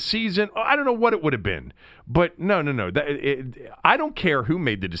save the season. I don't know what it would have been. But no. I don't care who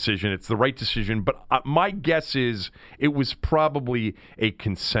made the decision. It's the right decision. But my guess is it was probably a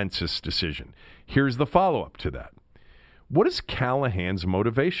consensus decision. Here's the follow-up to that. What is Callahan's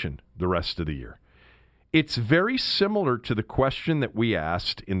motivation the rest of the year? it's very similar to the question that we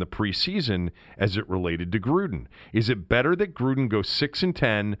asked in the preseason as it related to Gruden. Is it better that Gruden go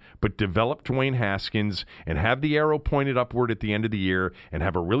 6-10 but develop Dwayne Haskins and have the arrow pointed upward at the end of the year and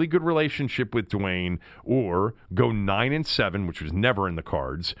have a really good relationship with Dwayne, or go 9-7, which was never in the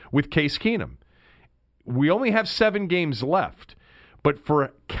cards, with Case Keenum? We only have 7 games left. But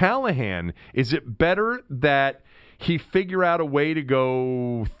for Callahan, is it better that he figure out a way to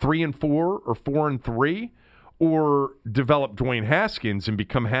go 3-4 or 4-3, or develop Dwayne Haskins and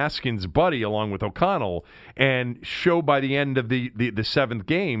become Haskins' buddy along with O'Connell and show by the end of the 7th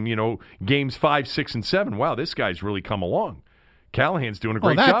game, games 5, 6, and 7, wow, this guy's really come along. Callahan's doing a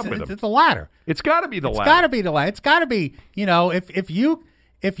great job with him. It's the latter. It's got to be the latter. It's got to be the latter. It's got to be, if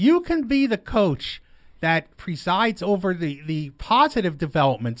you can be the coach that presides over the positive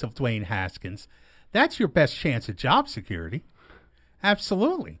developments of Dwayne Haskins, that's your best chance at job security.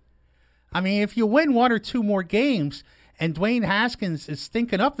 Absolutely. I mean, if you win 1 or 2 more games and Dwayne Haskins is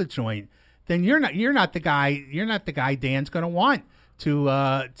stinking up the joint, then you're not the guy Dan's going to want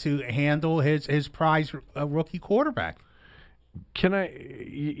to handle his prize rookie quarterback.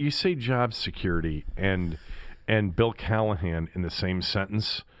 You say job security and Bill Callahan in the same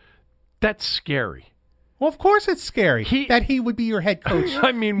sentence? That's scary. Well, of course it's scary that he would be your head coach.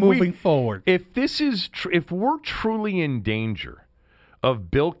 I mean, moving forward. If this is if we're truly in danger of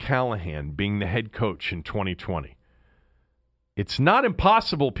Bill Callahan being the head coach in 2020, it's not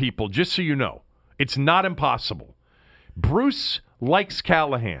impossible, people. Just so you know, it's not impossible. Bruce likes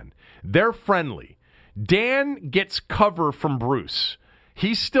Callahan. They're friendly. Dan gets cover from Bruce.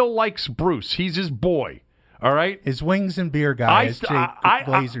 He still likes Bruce. He's his boy. All right, his wings and beer guy, as Jake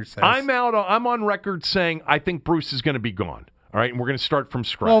Glazer says. I'm on record saying I think Bruce is going to be gone. All right, and we're going to start from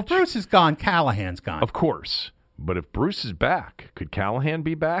scratch. Well, if Bruce is gone, Callahan's gone. Of course, but if Bruce is back, could Callahan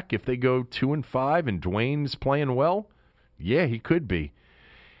be back if they go 2-5 and Dwayne's playing well? Yeah, he could be.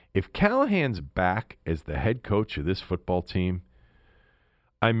 If Callahan's back as the head coach of this football team,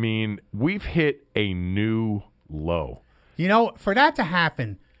 I mean, we've hit a new low. For that to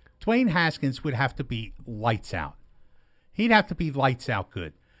happen, Dwayne Haskins would have to be lights out. He'd have to be lights out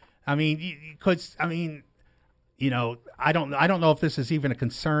good. I mean, I don't know if this is even a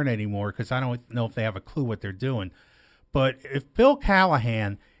concern anymore because I don't know if they have a clue what they're doing. But if Bill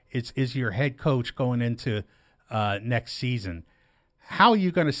Callahan is your head coach going into next season, how are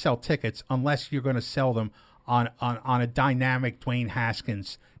you going to sell tickets unless you're going to sell them on a dynamic Dwayne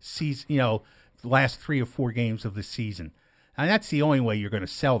Haskins season? Last 3 or 4 games of the season. And that's the only way you're going to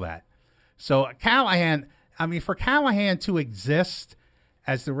sell that. So Callahan, for Callahan to exist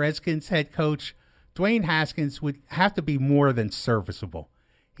as the Redskins head coach, Dwayne Haskins would have to be more than serviceable.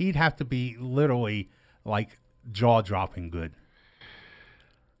 He'd have to be literally like jaw-dropping good.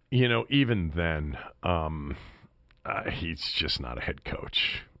 Even then, he's just not a head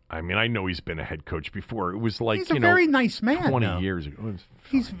coach. I mean, I know he's been a head coach before. It was like, he's a very nice man. 20 years ago.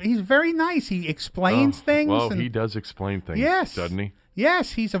 He's very nice. He explains things. Well, he does explain things, yes, doesn't he?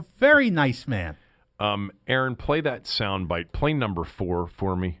 Yes, he's a very nice man. Aaron, play that sound bite. Play number 4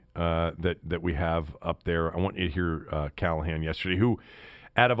 for me that we have up there. I want you to hear Callahan yesterday, who,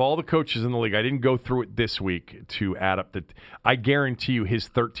 out of all the coaches in the league, I didn't go through it this week to add up that. I guarantee you his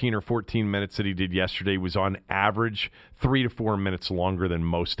 13 or 14 minutes that he did yesterday was on average 3 to 4 minutes longer than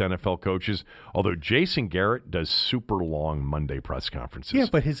most NFL coaches, although Jason Garrett does super long Monday press conferences. Yeah,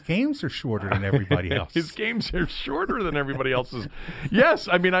 but his games are shorter than everybody else. His games are shorter than everybody else's. Yes,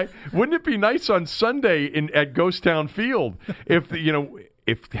 I mean, wouldn't it be nice on Sunday at Ghost Town Field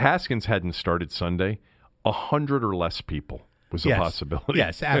if Haskins hadn't started Sunday, 100 or less people was a possibility.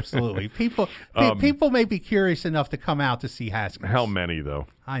 Yes, absolutely. People may be curious enough to come out to see Haskins. How many, though?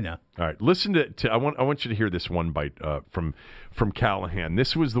 I know. All right, listen to I want you to hear this one bite from Callahan.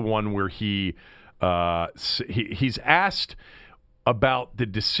 This was the one where he's asked about the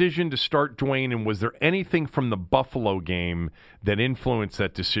decision to start Dwayne, and was there anything from the Buffalo game that influenced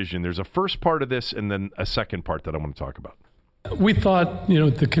that decision? There's a first part of this and then a second part that I want to talk about. We thought,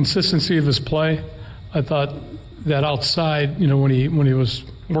 the consistency of his play. I thought that outside, when he was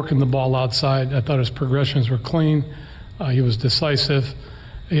working the ball outside, I thought his progressions were clean. He was decisive.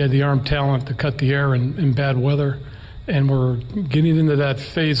 He had the arm talent to cut the air in bad weather. And we're getting into that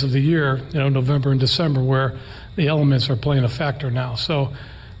phase of the year, November and December, where the elements are playing a factor now. So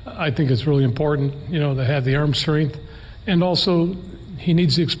I think it's really important, to have the arm strength. And also, he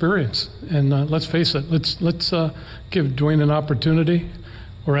needs the experience. And let's face it, let's give Dwayne an opportunity.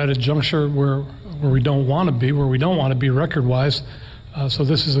 We're at a juncture where we don't want to be record-wise. So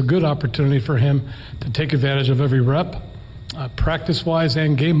this is a good opportunity for him to take advantage of every rep, practice-wise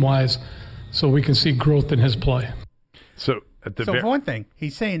and game-wise. so we can see growth in his play. So for one thing,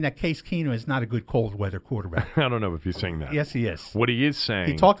 he's saying that Case Keenum is not a good cold weather quarterback. I don't know if he's saying that. Yes, he is. What he is saying.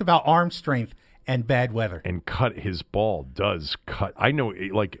 He talked about arm strength and bad weather. And his ball does cut. I know,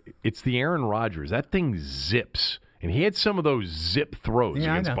 it's the Aaron Rodgers. That thing zips. And he had some of those zip throws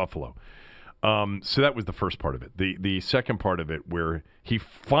against Buffalo. So that was the first part of it. The second part of it, where he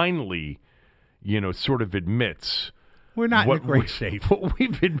finally, sort of admits we're not in great shape.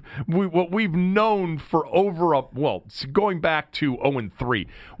 What we've known for going back to 0-3,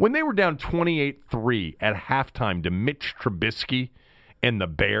 when they were down 28-3 at halftime to Mitch Trubisky and the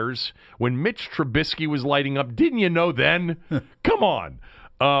Bears, when Mitch Trubisky was lighting up, didn't you know then? Come on.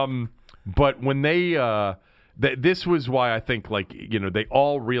 But when they this was why I think they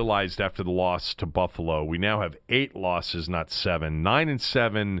all realized after the loss to Buffalo, we now have 8 losses, not 7,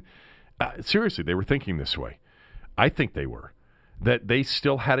 9-7. Seriously, they were thinking this way. I think they were. That they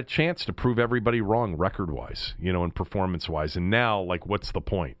still had a chance to prove everybody wrong record-wise, and performance-wise. And now, what's the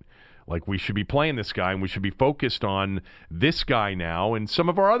point? We should be playing this guy, and we should be focused on this guy now and some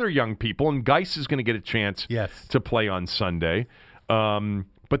of our other young people. And Geis is going to get a chance to play on Sunday.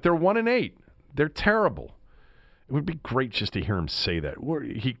 But they're 1-8. They're terrible. It would be great just to hear him say that.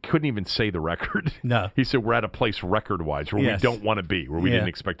 He couldn't even say the record. No. He said we're at a place record-wise where we don't want to be, where we didn't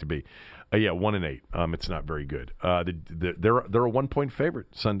expect to be. 1-8. It's not very good. They're a 1-point favorite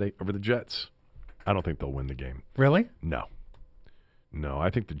Sunday over the Jets. I don't think they'll win the game. Really? No, I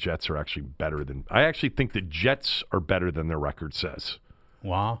think the Jets are actually better than. I actually think the Jets are better than their record says.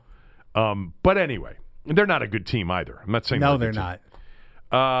 Wow. But anyway, they're not a good team either. I'm not saying they're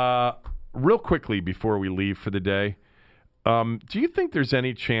not. Real quickly before we leave for the day, do you think there's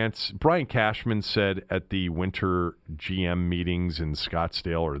any chance? Brian Cashman said at the winter GM meetings in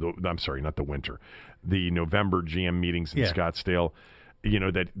Scottsdale, the November GM meetings in Scottsdale,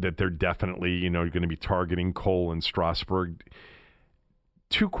 that they're definitely going to be targeting Cole and Strasburg.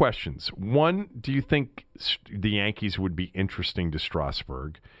 2 questions. One, do you think the Yankees would be interesting to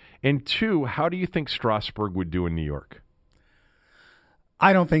Strasburg? And 2, how do you think Strasburg would do in New York?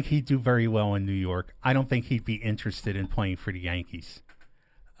 I don't think he'd do very well in New York. I don't think he'd be interested in playing for the Yankees.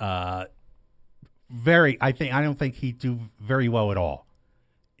 I don't think he'd do very well at all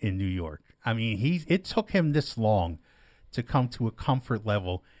in New York. I mean, it took him this long to come to a comfort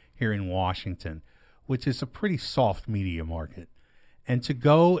level here in Washington, which is a pretty soft media market. And to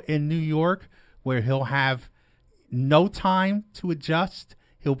go in New York, where he'll have no time to adjust,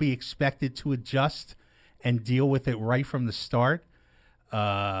 he'll be expected to adjust and deal with it right from the start.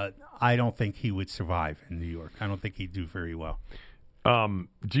 I don't think he would survive in New York. I don't think he'd do very well. Do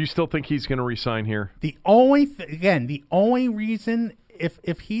you still think he's going to resign here? The only reason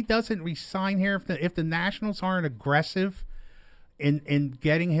if he doesn't resign here, if the Nationals aren't aggressive in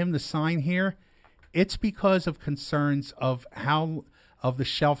getting him to sign here, it's because of concerns of the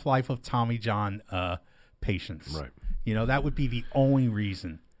shelf life of Tommy John patients. Right. That would be the only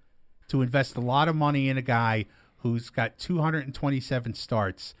reason to invest a lot of money in a guy who's got 227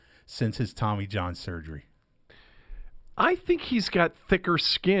 starts since his Tommy John surgery. I think he's got thicker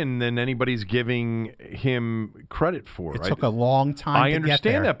skin than anybody's giving him credit for. It took a long time to get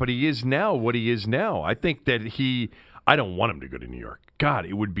there. I understand that, but he is now what he is now. I think that I don't want him to go to New York. God,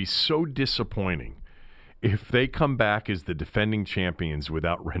 it would be so disappointing if they come back as the defending champions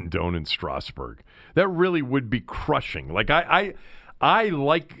without Rendon and Strasburg. That really would be crushing.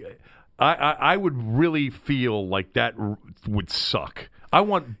 I would really feel like that would suck. I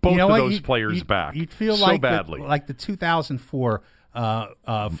want both of those players back. You'd feel so badly. like the 2004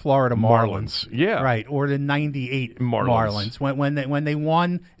 Florida Marlins. Yeah. Right. Or the 98 Marlins. When they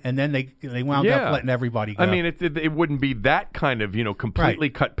won and then they wound up letting everybody go. I mean, it wouldn't be that kind of, completely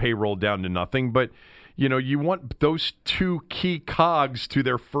cut payroll down to nothing, but you want those 2 key cogs to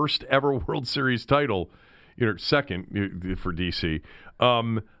their first ever World Series title, second for DC.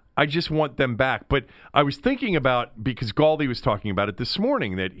 I just want them back. But I was thinking about, because Galdi was talking about it this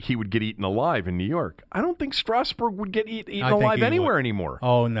morning, that he would get eaten alive in New York. I don't think Strasburg would get eaten alive anywhere anymore.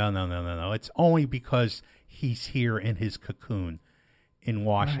 Oh, no. It's only because he's here in his cocoon in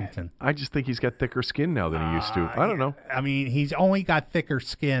Washington. I just think he's got thicker skin now than he used to. I don't know. I mean, he's only got thicker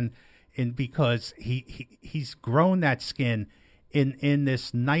skin because he's grown that skin in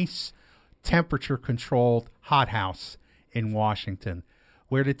this nice temperature-controlled hothouse in Washington.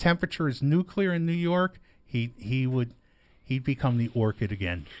 Where the temperature is nuclear in New York, he'd become the orchid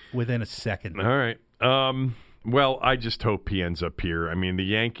again within a second. All right. Well, I just hope he ends up here. I mean, the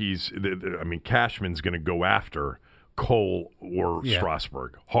Yankees. Cashman's going to go after Cole or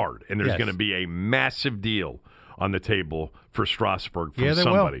Strasburg hard, and there's going to be a massive deal on the table for Strasburg from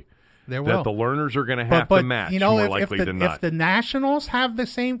somebody. There will. That the learners are going to have to match more likely than not. If the Nationals have the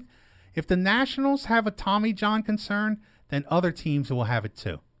same, if the Nationals have a Tommy John concern, then other teams will have it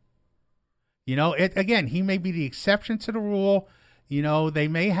too. You know, again, he may be the exception to the rule. You know, they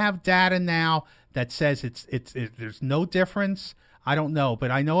may have data now that says there's no difference. I don't know,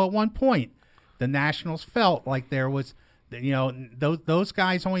 but I know at one point the Nationals felt like there was, you know, those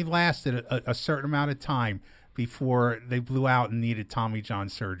guys only lasted a certain amount of time before they blew out and needed Tommy John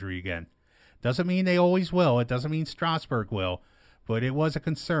surgery again. Doesn't mean they always will. It doesn't mean Strasburg will, but it was a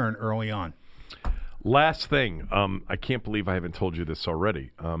concern early on. Last thing, I can't believe I haven't told you this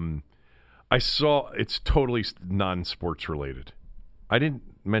already. I saw, it's totally non-sports related. I didn't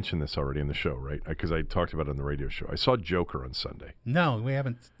mention this already in the show, right? Because I talked about it on the radio show. I saw Joker on Sunday. No, we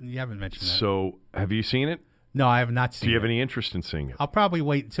haven't. You haven't mentioned that. So, have you seen it? No, I have not seen it. Do you have any interest in seeing it? I'll probably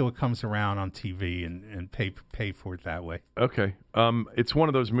wait until it comes around on TV and pay for it that way. Okay. It's one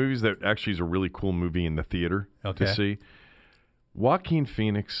of those movies that actually is a really cool movie in the theater to see. Joaquin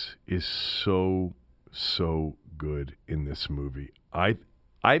Phoenix is so good in this movie. I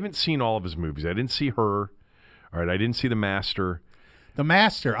haven't seen all of his movies. I didn't see Her. All right, I didn't see The Master. The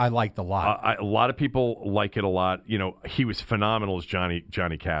Master I liked a lot. A lot of people like it a lot. You know, he was phenomenal as Johnny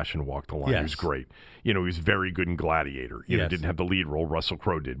Cash in Walk the Line. Yes. He was great. You know, he was very good in Gladiator. You know, didn't have the lead role. Russell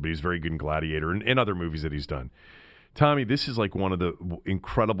Crowe did, but he was very good in Gladiator and other movies that he's done. Tommy, this is like one of the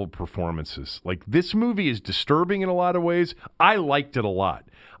incredible performances. Like, this movie is disturbing in a lot of ways. I liked it a lot.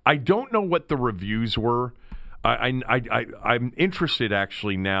 I don't know what the reviews were. I'm interested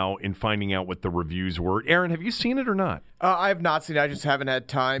actually now in finding out what the reviews were. Aaron, have you seen it or not? I have not seen it. I just haven't had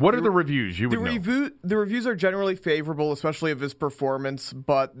time. What are the reviews? You would know. The reviews are generally favorable, especially of his performance.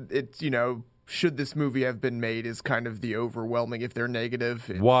 But it's, you know, should this movie have been made is kind of the overwhelming if they're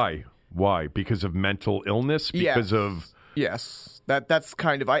negative. Why? Because of mental illness? Because of... Yes. That's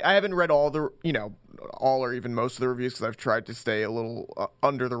kind of... I haven't read all the, you know, all or even most of the reviews because I've tried to stay a little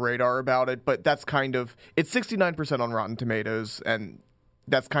under the radar about it. But that's kind of... It's 69% on Rotten Tomatoes, and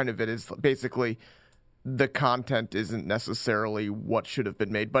that's kind of it. Is basically the content isn't necessarily what should have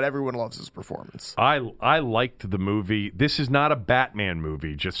been made, but everyone loves his performance. I liked the movie. This is not a Batman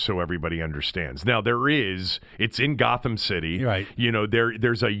movie, just so everybody understands. Now, it's in Gotham City. Right. You know,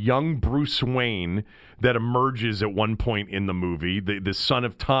 there's a young Bruce Wayne that emerges at one point in the movie, the son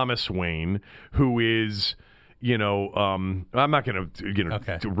of Thomas Wayne, who is... You know, I'm not going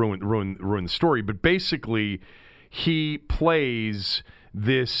to ruin the story, but basically, he plays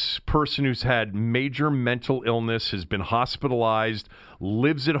this person who's had major mental illness, has been hospitalized,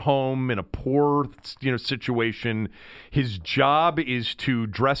 lives at home in a poor, situation. His job is to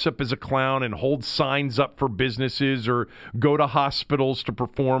dress up as a clown and hold signs up for businesses or go to hospitals to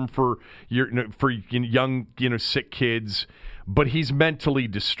perform for young, sick kids. But he's mentally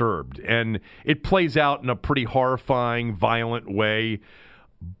disturbed, and it plays out in a pretty horrifying, violent way.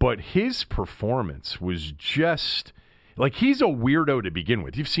 But his performance was just like, he's a weirdo to begin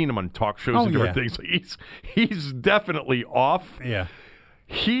with. You've seen him on talk shows and different things. He's definitely off. Yeah.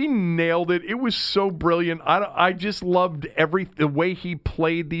 He nailed it. It was so brilliant. I just loved the way he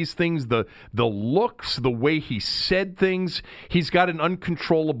played these things, the looks, the way he said things. He's got an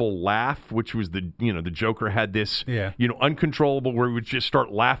uncontrollable laugh, which was the Joker had this, uncontrollable, where he would just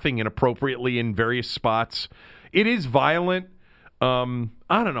start laughing inappropriately in various spots. It is violent. I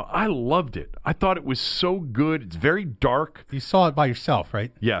don't know. I loved it. I thought it was so good. It's very dark. You saw it by yourself,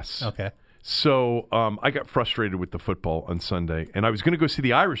 right? Yes. Okay. So I got frustrated with the football on Sunday, and I was going to go see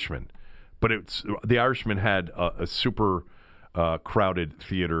The Irishman, but The Irishman had a super crowded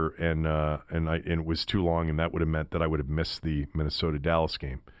theater, and it was too long, and that would have meant that I would have missed the Minnesota-Dallas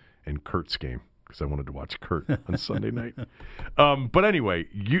game and Kurt's game because I wanted to watch Kurt on Sunday night. But anyway,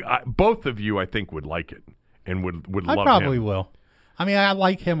 both of you, I think, would like it and would love him. I probably will. I mean, I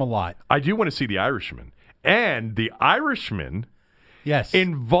like him a lot. I do want to see The Irishman, and The Irishman... Yes.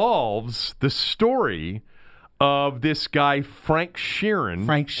 involves the story of this guy, Frank Sheeran,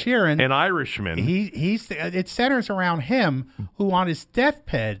 an Irishman. It centers around him, who on his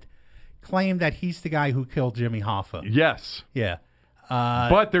deathbed claimed that he's the guy who killed Jimmy Hoffa. Yes. Yeah.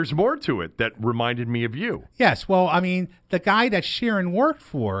 But there's more to it that reminded me of you. Yes. Well, I mean, the guy that Sheeran worked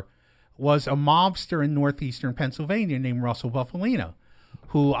for was a mobster in northeastern Pennsylvania named Russell Buffalino,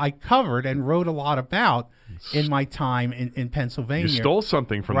 who I covered and wrote a lot about in my time in Pennsylvania. You stole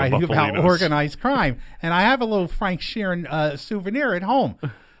something from writing the Buffalinos. about organized crime. And I have a little Frank Sheeran souvenir at home.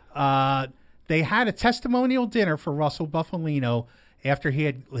 They had a testimonial dinner for Russell Buffalino after he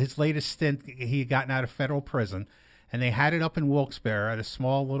had his latest stint. He had gotten out of federal prison. And they had it up in Wilkes-Barre at a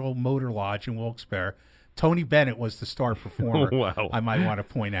small little motor lodge in Wilkes-Barre. Tony Bennett was the star performer, Wow. I might want to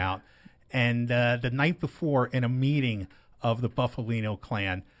point out. And the night before, in a meeting of the Buffalino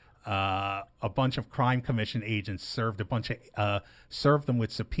clan, a bunch of crime commission agents served them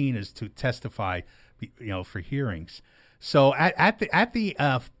with subpoenas to testify, for hearings. So at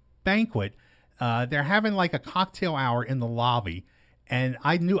the banquet, they're having like a cocktail hour in the lobby, and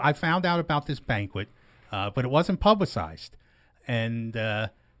I found out about this banquet, but it wasn't publicized. And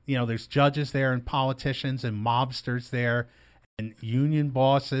there's judges there and politicians and mobsters there and union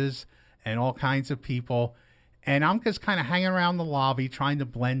bosses and all kinds of people. And I'm just kind of hanging around the lobby trying to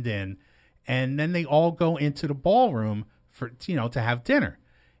blend in. And then they all go into the ballroom to have dinner.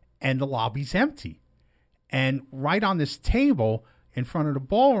 And the lobby's empty. And right on this table in front of the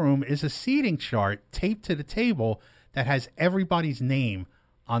ballroom is a seating chart taped to the table that has everybody's name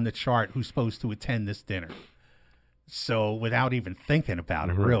on the chart who's supposed to attend this dinner. So without even thinking about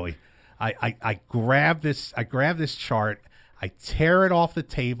it, really, I grab this chart, I tear it off the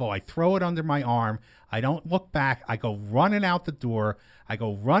table, I throw it under my arm, I don't look back, I go running out the door, I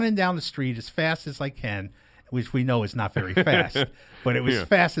go running down the street as fast as I can, which we know is not very fast, but it was as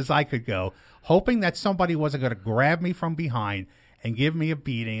fast as I could go, hoping that somebody wasn't going to grab me from behind and give me a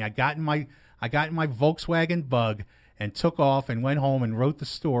beating. I got in my Volkswagen Bug and took off and went home and wrote the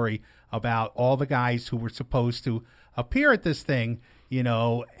story about all the guys who were supposed to appear at this thing,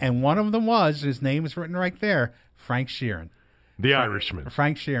 and one of them his name is written right there, Frank Sheeran. The Irishman.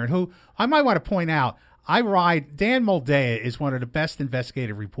 Frank Sheeran, who I might want to point out, Dan Moldea is one of the best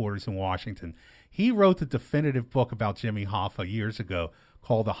investigative reporters in Washington. He wrote the definitive book about Jimmy Hoffa years ago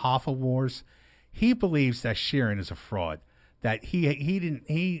called The Hoffa Wars. He believes that Sheeran is a fraud, that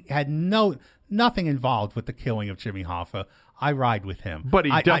he had nothing involved with the killing of Jimmy Hoffa. I ride with him. But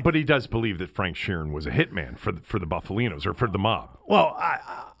he does believe that Frank Sheeran was a hitman for the Buffalinos or for the mob. Well,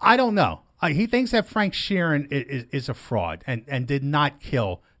 I don't know. He thinks that Frank Sheeran is a fraud and did not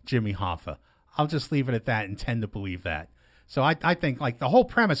kill Jimmy Hoffa. I'll just leave it at that and tend to believe that. So I think like the whole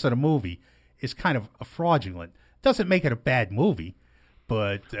premise of the movie is kind of fraudulent. Doesn't make it a bad movie,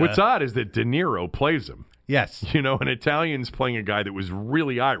 but what's odd is that De Niro plays him. Yes, an Italian's playing a guy that was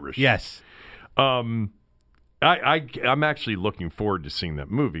really Irish. Yes. I'm actually looking forward to seeing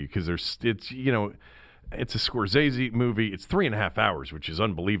that movie because it's a Scorsese movie. It's 3.5 hours, which is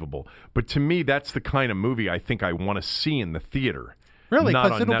unbelievable. But to me, that's the kind of movie I think I want to see in the theater. Really?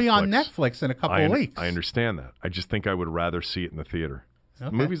 Because it'll be on Netflix in a couple of weeks. I understand that. I just think I would rather see it in the theater.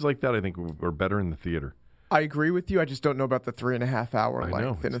 Okay. Movies like that, I think, are better in the theater. I agree with you. I just don't know about the 3.5 hour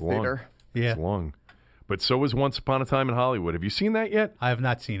length in a theater. Yeah. It's long. But so was Once Upon a Time in Hollywood. Have you seen that yet? I have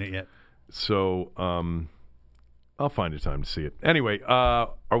not seen it yet. So I'll find a time to see it. Anyway,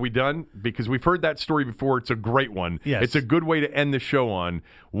 are we done? Because we've heard that story before. It's a great one. Yes. It's a good way to end the show on.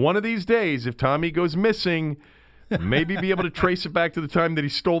 One of these days, if Tommy goes missing, maybe be able to trace it back to the time that he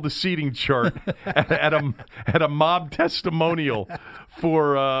stole the seating chart at a mob testimonial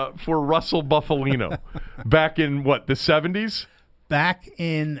for Russell Buffalino back in, the 70s? Back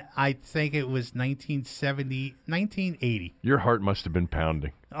in, I think it was 1980. Your heart must have been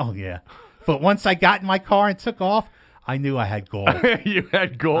pounding. Oh, yeah. But once I got in my car and took off, I knew I had gold. You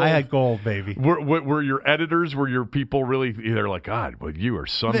had gold? I had gold, baby. Were your editors, were your people really, they're like, God, but you are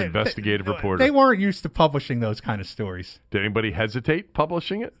some investigative reporter. They weren't used to publishing those kind of stories. Did anybody hesitate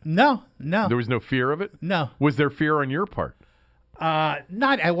publishing it? No. There was no fear of it? No. Was there fear on your part?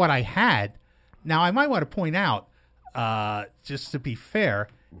 Not at what I had. Now, I might want to point out, just to be fair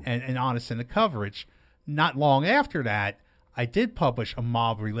and honest in the coverage, not long after that, I did publish a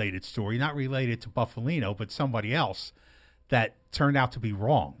mob-related story, not related to Buffalino, but somebody else, that turned out to be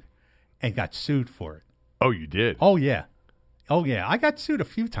wrong and got sued for it. Oh, you did? Oh, yeah. I got sued a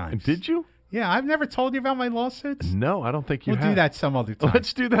few times. Did you? Yeah, I've never told you about my lawsuits. No, I don't think you have. We'll do that some other time.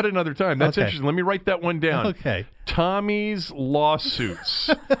 Let's do that another time. That's Okay. interesting. Let me write that one down. Okay. Tommy's lawsuits.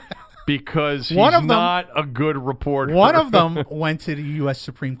 Because he's One of them- not a good reporter. One of them went to the U.S.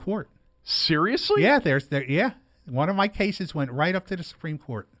 Supreme Court. Seriously? Yeah, yeah. One of my cases went right up to the Supreme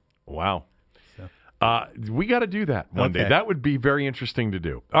Court. Wow. We got to do that one day. Okay. That would be very interesting to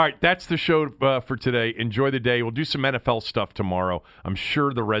do. All right, that's the show for today. Enjoy the day. We'll do some NFL stuff tomorrow. I'm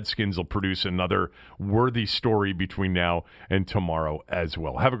sure the Redskins will produce another worthy story between now and tomorrow as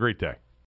well. Have a great day.